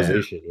 Yeah.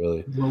 Globalization,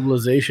 really.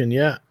 Globalization.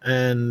 Yeah.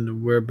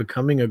 And we're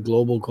becoming a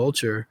global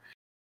culture.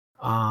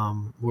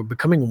 We're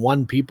becoming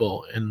one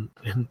people in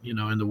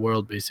the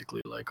world,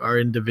 basically. Like our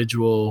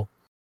individual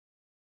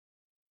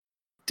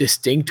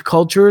distinct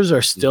cultures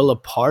are still a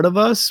part of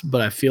us,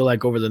 but I feel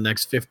like over the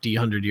next 50,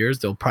 100 years,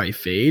 they'll probably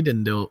fade,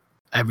 and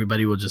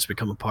everybody will just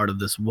become a part of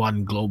this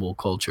one global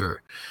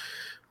culture.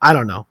 I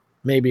don't know.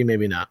 Maybe,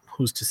 maybe not.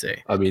 Who's to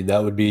say? I mean,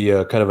 that would be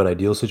kind of an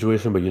ideal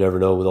situation, but you never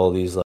know with all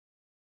these, like,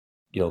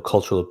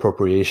 cultural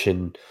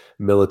appropriation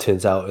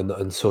militants out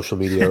in social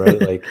media,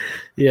 right? Like,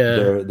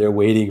 Yeah. they're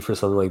waiting for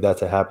something like that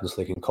to happen so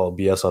they can call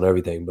BS on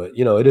everything. But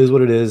it is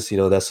what it is.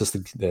 That's just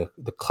the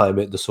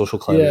climate, the social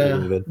climate we Yeah.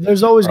 live in.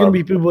 There's always going to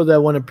be people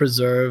that want to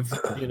preserve,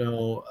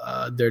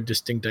 their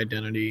distinct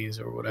identities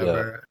or Yeah.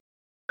 whatever.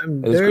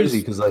 And it's crazy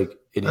because, like,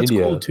 in That's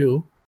India, cool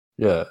too.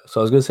 yeah.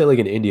 So I was gonna say, like,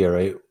 in India,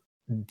 right?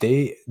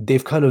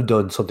 They've kind of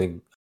done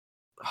something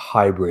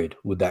hybrid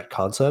with that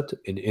concept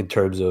in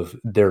terms of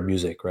their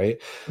music,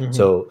 right? Mhm.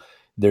 So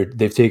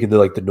they've taken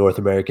the North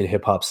American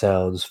hip hop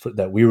sounds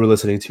that we were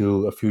listening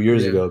to a few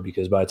years Yeah. ago,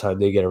 because by the time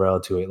they get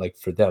around to it, like,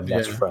 for them,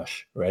 that's Yeah.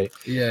 fresh, right?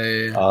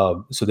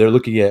 Yeah. So they're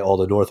looking at all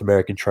the North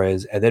American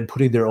trends and then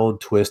putting their own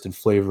twist and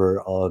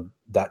flavor on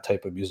that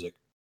type of music.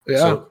 Yeah.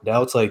 So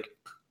now it's like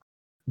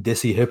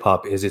Desi hip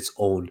hop is its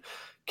own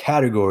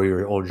category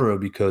or own genre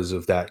because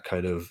of that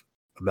kind of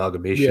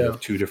amalgamation Yeah. of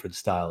two different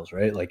styles,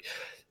 right? Like,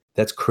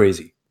 that's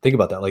crazy. Think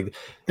about that. Like,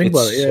 Think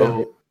about it.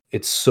 Yeah.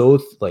 it's so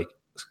like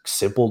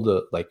simple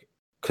to, like,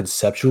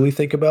 conceptually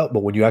think about,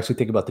 but when you actually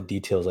think about the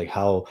details, like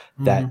how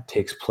Mhm. that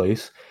takes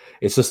place,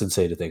 it's just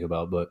insane to think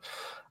about. But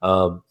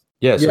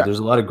yeah, so Yeah. there's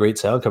a lot of great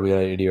sound coming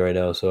out of India right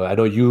now. So I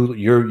know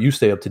you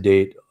stay up to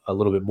date a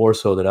little bit more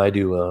so than I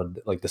do on,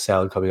 like, the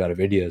sound coming out of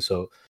India.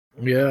 So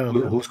Yeah.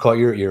 who's caught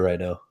your ear right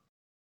now?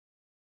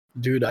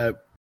 Dude,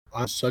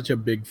 I'm such a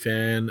big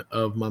fan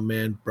of my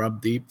man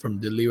Prabdeep from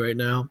Delhi right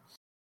now.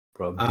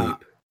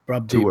 Deep.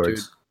 Prabdeep, Two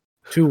words.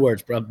 Dude. 2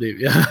 words, Prabdeep.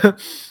 Yeah.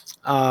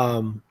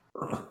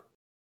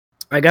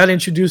 I got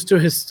introduced to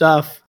his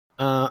stuff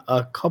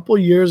a couple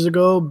years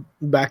ago.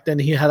 Back then,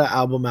 he had an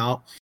album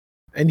out,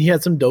 and he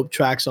had some dope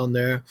tracks on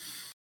there.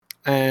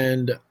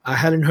 And I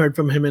hadn't heard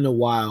from him in a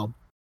while.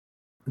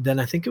 Then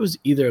I think it was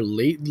either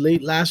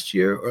late last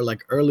year or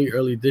like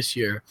early this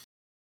year.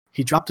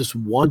 He dropped this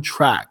one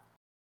track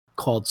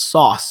called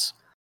Sauce,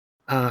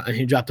 and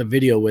he dropped a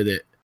video with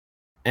it,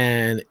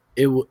 and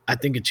I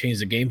think it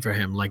changed the game for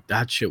him. Like,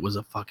 that shit was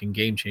a fucking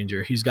game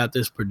changer. He's got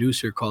this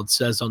producer called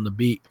Says on the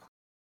Beat,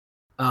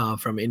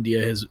 from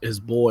India, his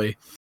boy,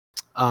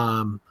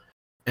 and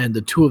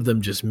the two of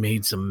them just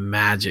made some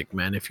magic,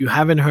 man. If you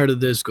haven't heard of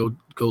this, go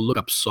look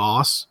up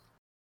Sauce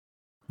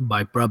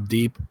by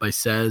Prabdeep, by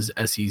Sez,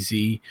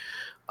 Sez.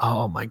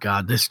 Oh my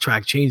god, this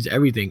track changed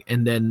everything.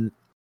 And then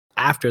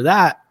after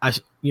that,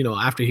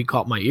 after he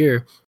caught my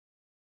ear,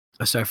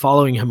 I started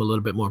following him a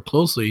little bit more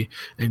closely,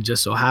 and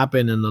just so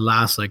happened in the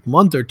last like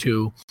month or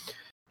two,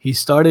 he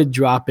started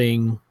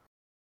dropping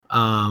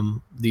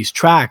these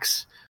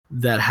tracks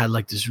that had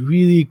like this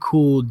really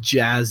cool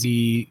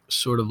jazzy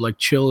sort of like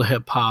chill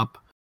hip hop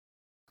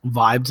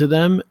vibe to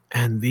them,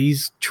 and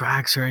these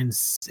tracks are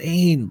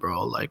insane,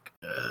 bro. Like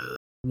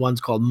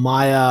one's called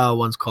Maya,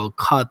 one's called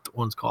Khat,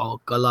 one's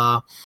called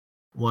Kala,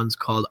 one's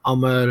called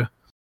Amar.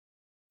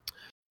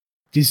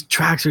 These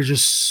tracks are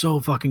just so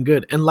fucking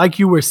good, and like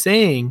you were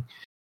saying,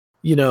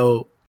 you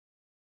know,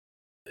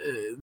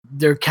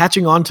 they're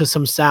catching on to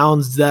some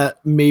sounds that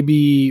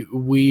maybe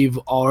we've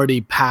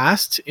already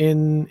passed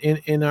in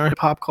our hip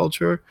hop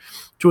culture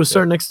to a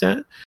certain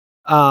extent.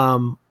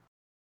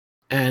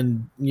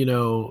 And you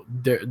know,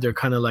 they're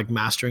kind of like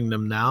mastering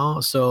them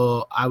now.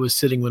 So I was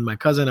sitting with my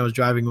cousin, I was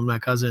driving with my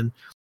cousin,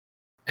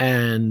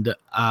 and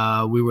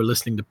we were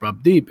listening to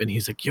Prab Deep, and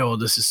he's like, yo,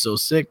 this is so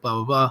sick, blah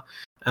blah blah.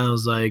 And I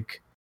was like,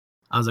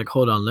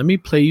 hold on, let me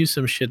play you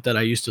some shit that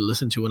I used to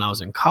listen to when I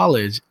was in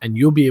college, and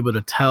you'll be able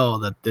to tell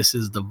that this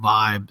is the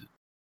vibe,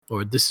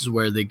 or this is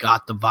where they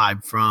got the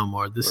vibe from,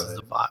 or this is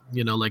the vibe,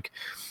 you know, like,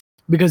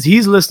 because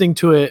he's listening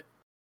to it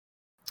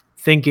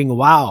thinking,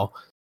 wow,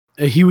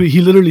 he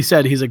literally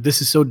said, he's like,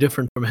 this is so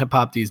different from hip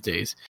hop these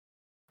days,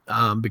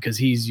 because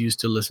he's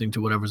used to listening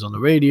to whatever's on the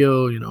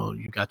radio. You know,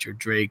 you got your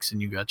Drakes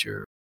and you got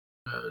your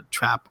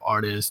trap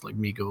artists like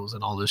Migos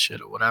and all this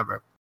shit or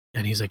whatever.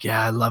 And he's like,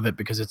 yeah, I love it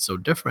because it's so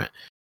different.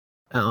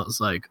 And I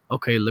was like,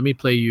 okay, let me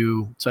play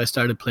you. So I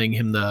started playing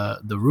him the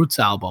Roots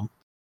album.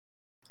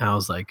 And I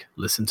was like,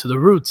 listen to the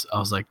Roots. I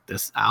was like,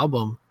 this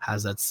album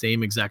has that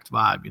same exact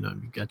vibe. You know,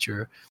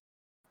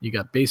 you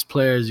got bass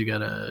players, you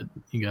got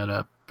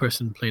a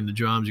person playing the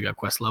drums, you got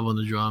Questlove on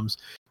the drums,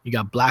 you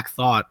got Black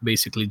Thought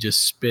basically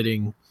just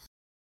spitting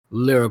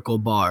lyrical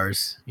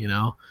bars, you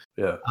know?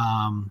 Yeah.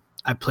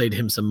 I played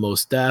him some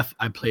Mos Def.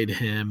 I played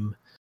him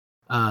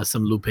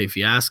some Lupe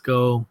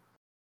Fiasco.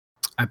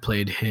 I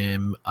played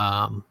him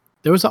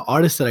there was an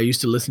artist that I used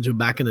to listen to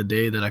back in the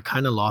day that I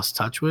kind of lost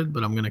touch with,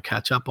 but I'm going to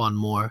catch up on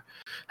more.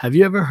 Have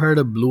you ever heard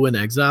of Blue in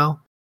Exile?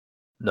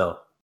 No.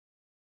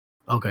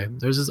 Okay,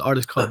 there's this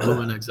artist called Blue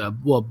in Exile.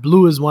 Well,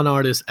 Blue is one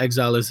artist,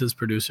 Exile is his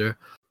producer.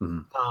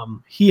 Mm-hmm.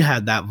 He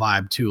had that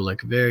vibe too,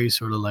 like very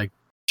sort of like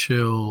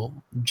chill,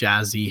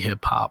 jazzy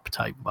hip hop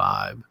type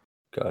vibe.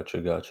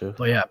 Gotcha.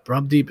 But yeah,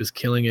 Prab Deep is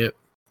killing it.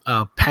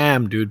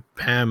 Pam, dude,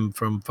 Pam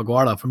from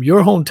Faguarda, from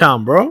your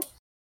hometown, bro.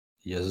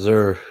 Yes,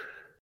 sir.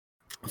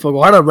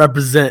 Faguarda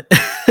represent.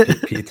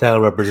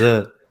 P-Town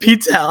represent.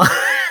 P-Town.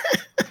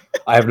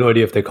 I have no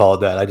idea if they call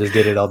it that. I just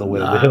did it on the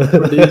whim. I'm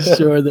pretty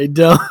sure they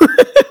don't.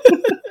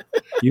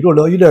 You don't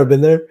know? You've never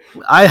been there?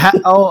 I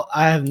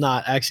have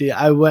not actually.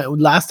 I went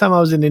last time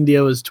I was in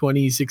India was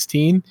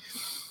 2016,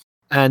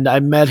 and I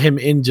met him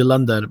in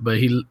Jalandhar. But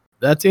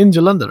that's in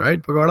Jalandhar,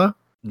 right, Faguarda?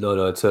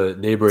 No, it's a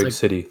neighboring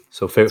city.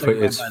 So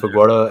it's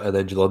Faguarda, and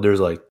then Jalandhar is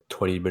like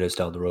 20 minutes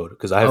down the road.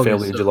 Because I have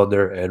family in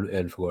Jalandhar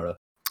and Faguarda.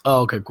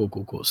 Oh, okay,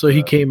 cool. So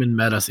he came and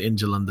met us in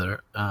Jalandhar,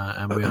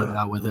 and we hung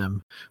out with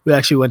him. We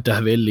actually went to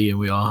Haveli, and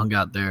we all hung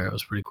out there. It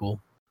was pretty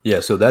cool. Yeah,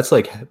 so that's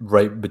like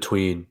right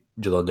between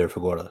Jalandhar and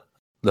Faguarda.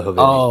 The Haveli.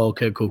 Oh,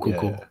 okay,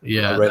 cool.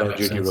 Yeah, right on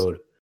Juki Road.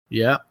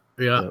 Yeah.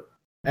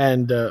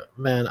 And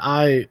man,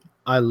 I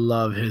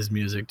love his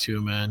music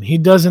too, man. He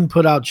doesn't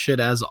put out shit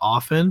as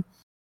often,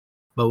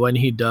 but when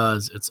he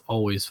does, it's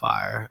always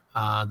fire.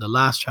 The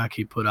last track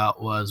he put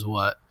out was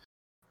what?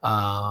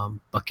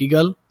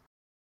 Bakigal.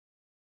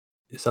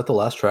 Is that the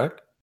last track?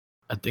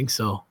 I think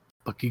so.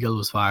 Bakigal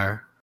was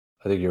fire.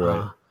 I think you're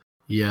right.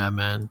 Yeah,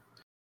 man.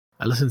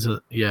 I listen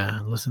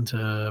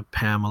to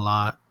Pam a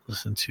lot.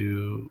 Listen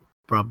to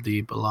Prab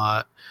Deep a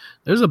lot.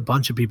 There's a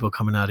bunch of people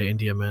coming out of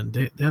India, man.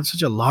 They have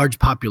such a large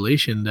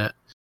population that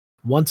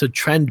once a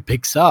trend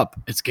picks up,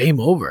 it's game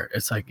over.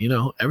 It's like, you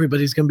know,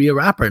 everybody's gonna be a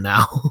rapper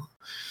now.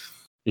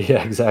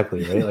 Yeah,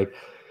 exactly. Right. Like,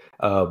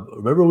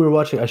 remember we were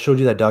watching? I showed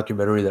you that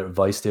documentary that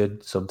Vice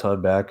did some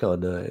time back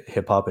on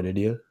hip hop in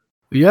India.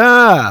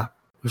 Yeah,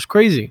 it was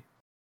crazy.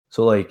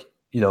 So, like,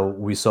 you know,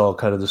 we saw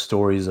kind of the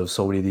stories of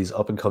so many of these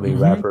up and coming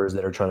rappers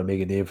that are trying to make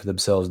a name for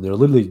themselves, and they're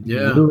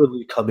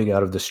literally coming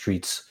out of the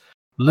streets.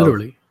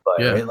 Literally,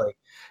 right? Like,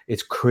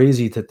 it's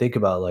crazy to think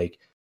about. Like,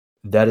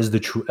 that is the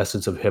true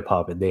essence of hip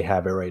hop, and they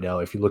have it right now.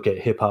 If you look at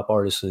hip hop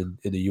artists in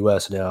the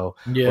U.S. now,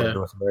 or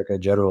North America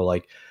in general,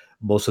 like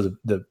most of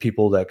the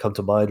people that come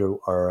to mind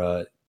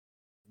are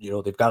you know,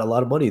 they've got a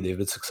lot of money, they've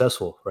been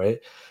successful, right?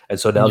 And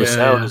so now the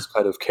sound is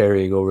kind of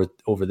carrying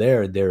over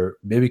there, and they're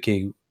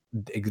mimicking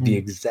the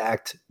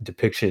exact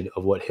depiction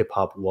of what hip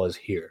hop was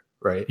here,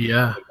 right?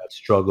 Yeah, like that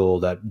struggle,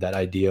 that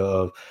idea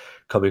of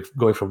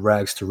going from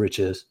rags to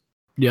riches.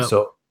 Yeah.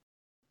 So,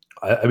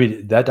 I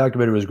mean, that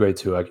documentary was great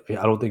too. I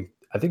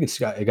think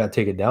it got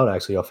taken down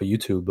actually off of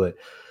YouTube, but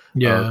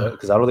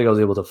because I don't think I was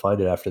able to find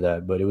it after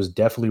that. But it was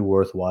definitely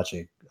worth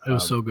watching. It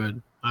was so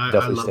good. I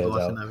loved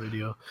watching that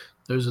video.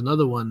 There's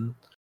another one.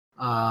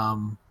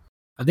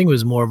 I think it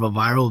was more of a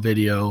viral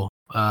video.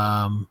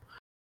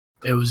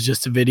 It was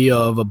just a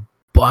video of a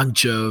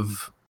bunch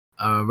of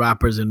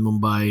rappers in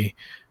Mumbai.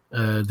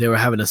 They were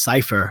having a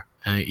cipher,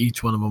 and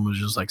each one of them was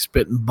just like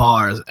spitting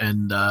bars.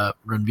 And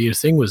Ranveer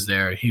Singh was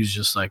there. He was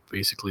just like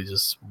basically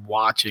just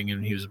watching,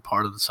 and he was a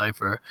part of the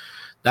cipher.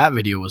 That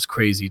video was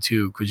crazy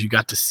too, because you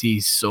got to see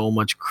so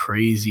much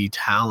crazy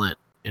talent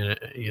in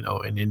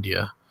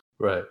India.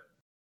 Right.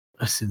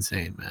 That's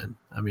insane, man.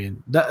 I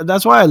mean,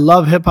 that's why I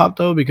love hip hop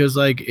though, because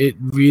like it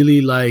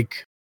really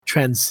like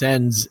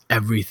transcends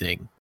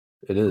everything.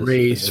 It is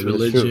race, I mean,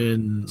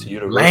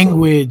 religion,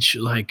 language.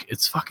 Like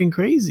it's fucking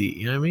crazy.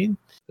 You know what I mean?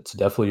 It's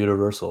definitely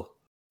universal.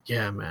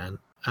 Yeah, man.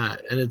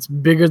 And it's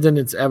bigger than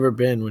it's ever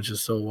been, which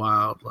is so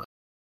wild. Like,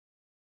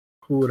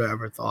 who would have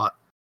ever thought?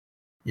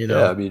 You know?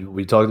 Yeah, I mean,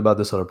 we talked about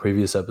this on a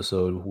previous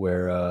episode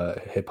where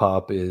hip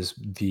hop is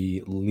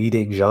the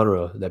leading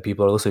genre that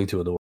people are listening to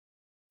in the world.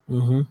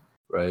 Mm-hmm.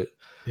 Right?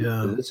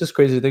 Yeah. It's just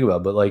crazy to think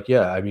about. But like,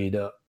 yeah, I mean,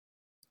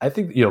 I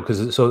think,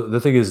 because so the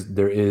thing is,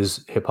 there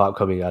is hip hop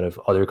coming out of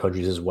other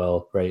countries as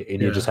well, right?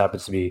 India just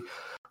happens to be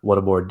one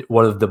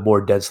of the more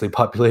densely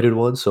populated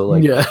ones. So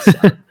like,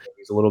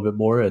 it's a little bit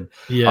more, and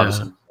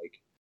obviously, like,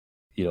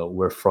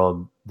 we're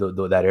from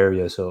that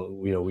area,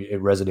 so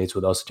it resonates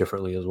with us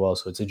differently as well.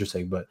 So it's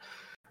interesting, but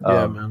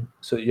man.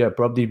 So yeah,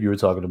 Prabdeep, you were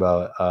talking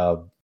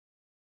about.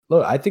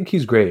 Look, I think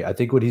he's great. I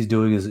think what he's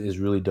doing is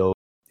really dope.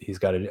 He's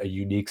got a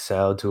unique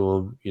sound to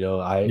him.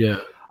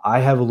 I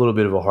have a little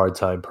bit of a hard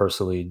time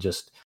personally,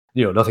 just,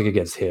 nothing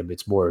against him.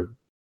 It's more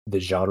the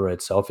genre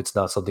itself. It's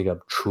not something I'm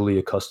truly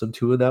accustomed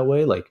to in that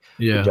way, like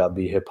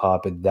Punjabi hip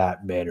hop in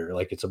that manner.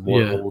 Like it's a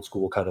more old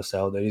school kind of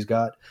sound that he's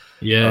got.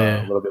 A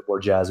little bit more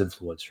jazz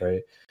influence,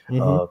 right?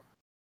 Mm-hmm.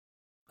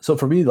 So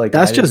for me, like,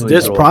 that's just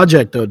this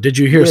project though. Did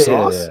you hear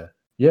Sauce?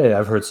 Yeah,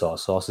 I've heard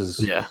Sauce. Sauce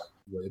is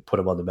put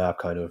him on the map,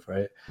 kind of,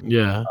 right?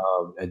 Yeah.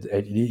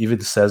 And he even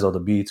says on the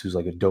beats, who's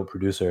like a dope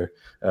producer.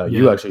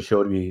 You actually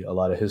showed me a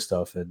lot of his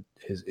stuff and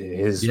his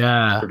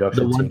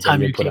production. The one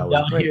time you came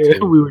down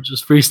here, we were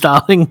just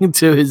freestyling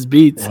to his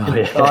beats in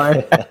the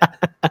car.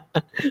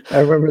 I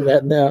remember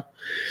that now.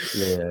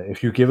 Yeah,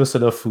 if you give us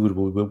enough food,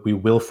 we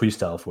will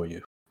freestyle for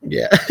you.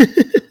 Yeah.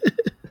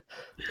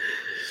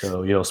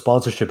 So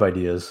sponsorship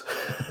ideas.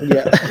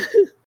 Yeah.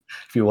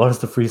 If you want us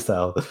to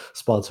freestyle,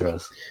 sponsor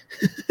us.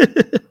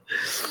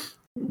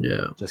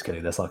 Yeah. Just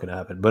kidding. That's not going to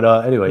happen. But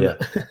anyway,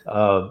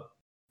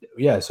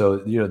 yeah. So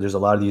there's a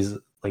lot of these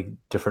like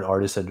different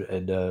artists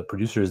and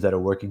producers that are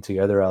working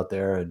together out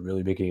there and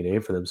really making a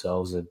name for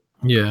themselves. And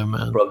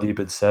man, Prabdeep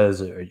and Says,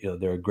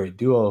 they're a great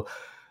duo.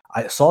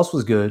 Sauce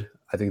was good.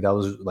 I think that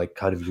was like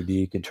kind of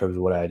unique in terms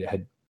of what I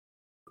had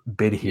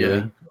been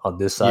hearing on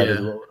this side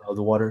of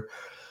the water.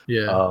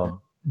 Yeah.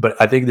 But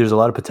I think there's a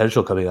lot of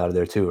potential coming out of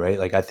there too, right?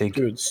 Like I think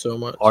so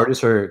much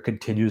artists are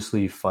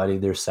continuously finding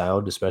their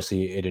sound,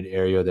 especially in an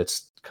area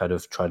that's kind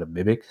of trying to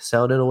mimic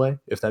sound in a way,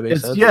 if that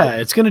makes sense. Yeah,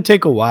 it's going to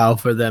take a while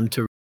for them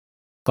to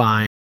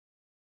find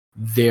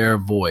their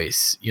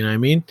voice. You know what I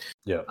mean?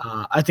 Yeah.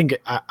 I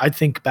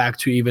think back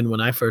to even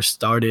when I first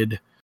started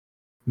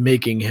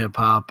making hip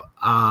hop.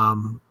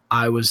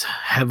 I was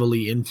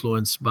heavily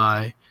influenced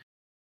by,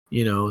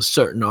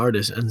 certain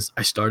artists, and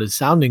I started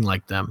sounding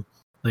like them.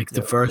 Like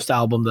the first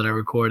album that I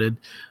recorded,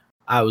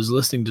 I was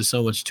listening to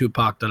so much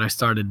Tupac that I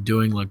started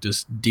doing like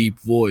this deep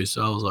voice.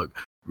 I was like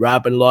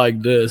rapping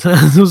like this.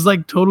 It was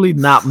like totally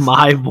not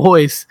my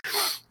voice,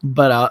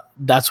 but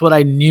that's what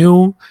I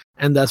knew,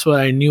 and that's what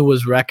I knew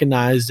was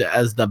recognized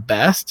as the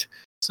best.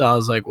 So I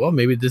was like, well,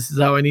 maybe this is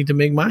how I need to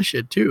make my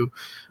shit too.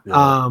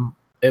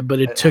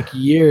 But it took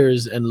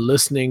years and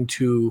listening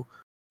to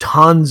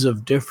tons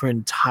of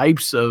different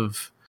types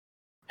of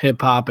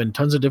hip hop and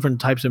tons of different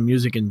types of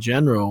music in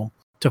general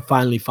to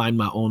finally find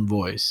my own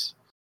voice.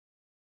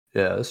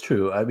 Yeah, that's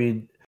true. I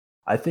mean,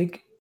 I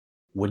think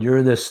when you're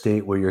in this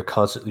state where you're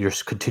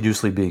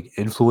continuously being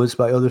influenced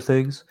by other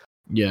things,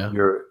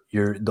 you're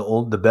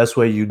the best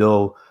way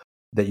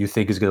that you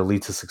think is going to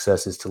lead to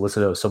success is to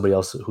listen to somebody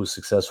else who's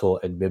successful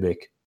and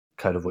mimic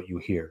kind of what you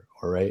hear.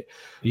 All right.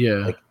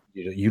 Yeah. Like,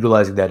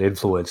 utilizing that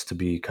influence to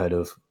be kind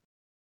of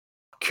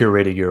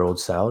curating your own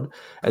sound.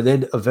 And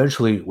then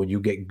eventually when you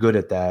get good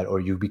at that, or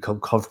you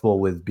become comfortable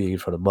with being in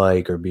front of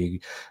mic or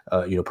being,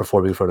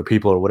 performing in front of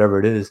people or whatever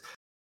it is,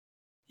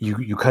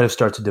 you kind of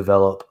start to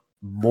develop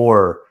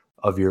more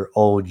of your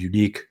own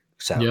unique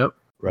sound. Yep.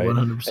 Right.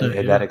 100%.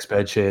 And that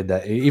expansion,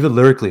 that even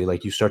lyrically,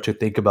 like you start to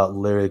think about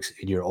lyrics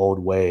in your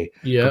own way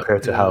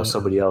compared to how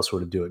somebody else were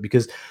to do it.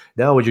 Because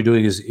now what you're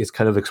doing is it's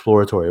kind of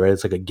exploratory, right?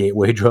 It's like a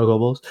gateway drug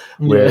almost,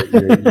 where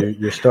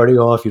you're starting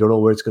off, you don't know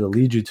where it's going to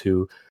lead you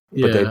to,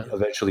 but then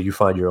eventually you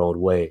find your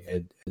own way.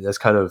 And that's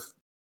kind of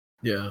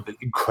the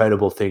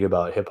incredible thing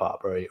about hip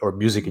hop, right? Or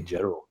music in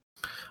general.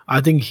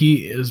 I think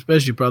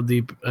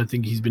I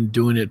think he's been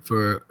doing it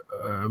for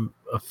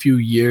a few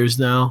years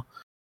now.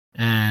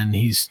 And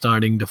he's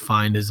starting to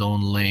find his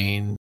own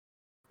lane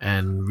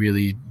and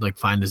really like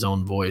find his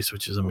own voice,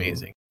 which is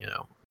amazing.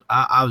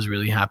 I was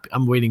really happy.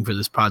 I'm waiting for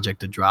this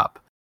project to drop,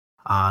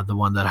 the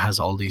one that has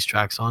all these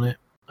tracks on it.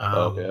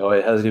 Okay. Oh,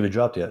 it hasn't even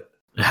dropped yet.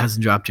 It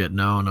hasn't dropped yet.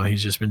 No,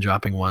 he's just been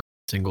dropping one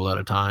single at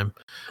a time.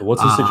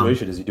 What's the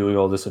situation? Is he doing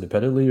all this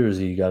independently, or has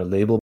he got a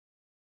label?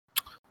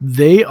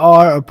 They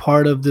are a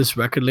part of this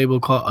record label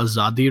called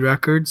Azadi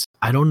Records.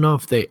 I don't know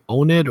if they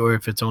own it or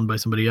if it's owned by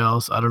somebody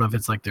else. I don't know if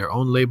it's like their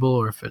own label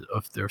or if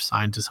they're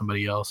signed to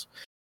somebody else.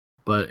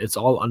 But it's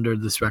all under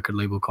this record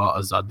label called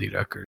Azadi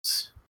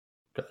Records.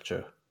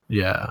 Gotcha.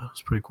 Yeah,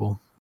 it's pretty cool.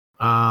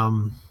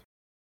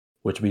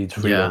 Which means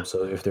freedom.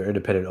 So if they're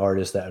independent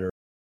artists that are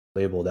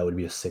label, that would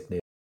be a sick name.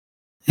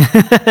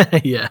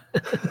 Yeah.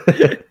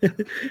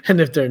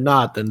 And if they're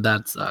not, then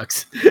that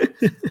sucks.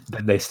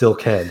 Then they still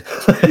can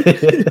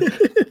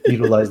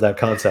utilize that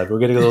concept. We're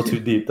getting a little too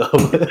deep though.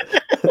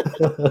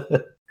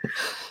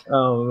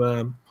 Oh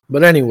man.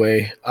 But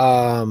anyway,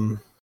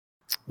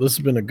 this has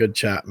been a good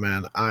chat,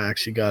 man. I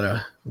actually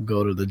gotta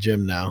go to the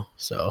gym now.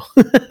 So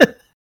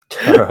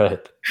all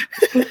right.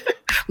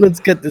 Let's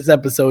get this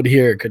episode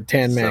here because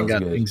Tan Man Sounds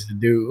got good. things to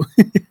do.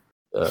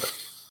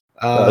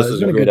 This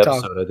was a great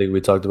episode. I think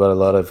we talked about a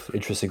lot of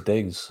interesting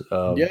things.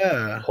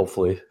 Yeah,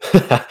 hopefully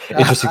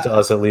interesting to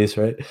us at least,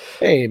 right?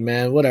 Hey,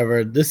 man,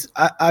 whatever. This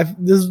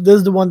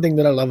is the one thing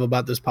that I love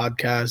about this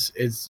podcast.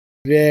 It's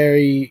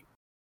very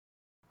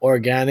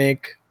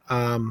organic.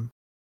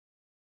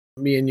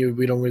 Me and you,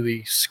 we don't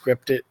really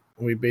script it.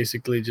 We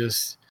basically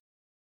just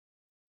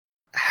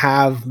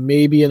have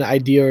maybe an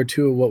idea or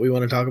two of what we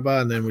want to talk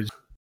about, and then we just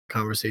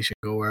conversation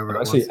go wherever.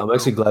 I'm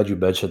actually glad you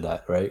mentioned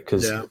that, right?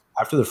 Because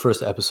after the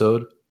first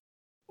episode,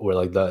 where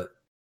like that,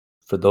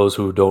 for those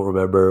who don't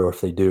remember or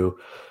if they do,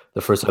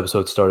 the first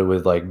episode started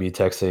with like me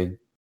texting,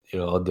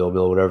 on Dill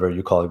Mill, whatever,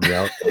 you calling me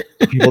out.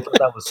 People thought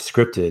that was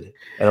scripted,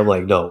 and I'm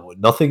like, no,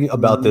 nothing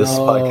about this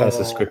podcast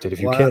is scripted. If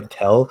you can't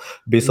tell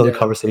based on the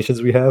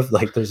conversations we have,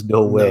 like, there's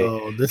no way.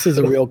 No, this is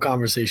a real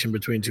conversation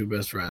between two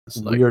best friends.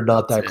 Like, we are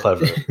not that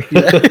clever.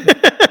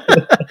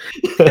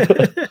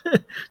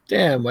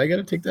 Damn, why you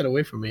gotta take that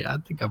away from me? I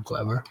think I'm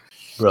clever,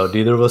 bro.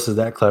 Neither of us is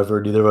that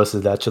clever. Neither of us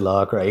is that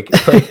chalak, right?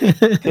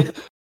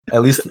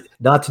 At least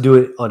not to do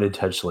it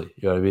unintentionally.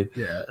 You know what I mean?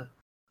 Yeah.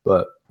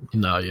 But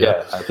no,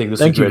 yeah. I think this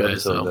is a great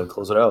episode. Then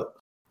close it out.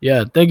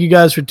 Yeah, thank you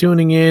guys for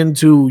tuning in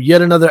to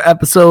yet another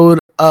episode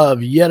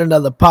of yet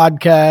another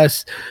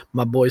podcast.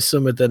 My boy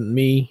Sumit and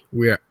me,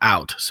 we're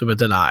out.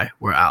 Sumit and I,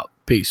 we're out.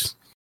 Peace.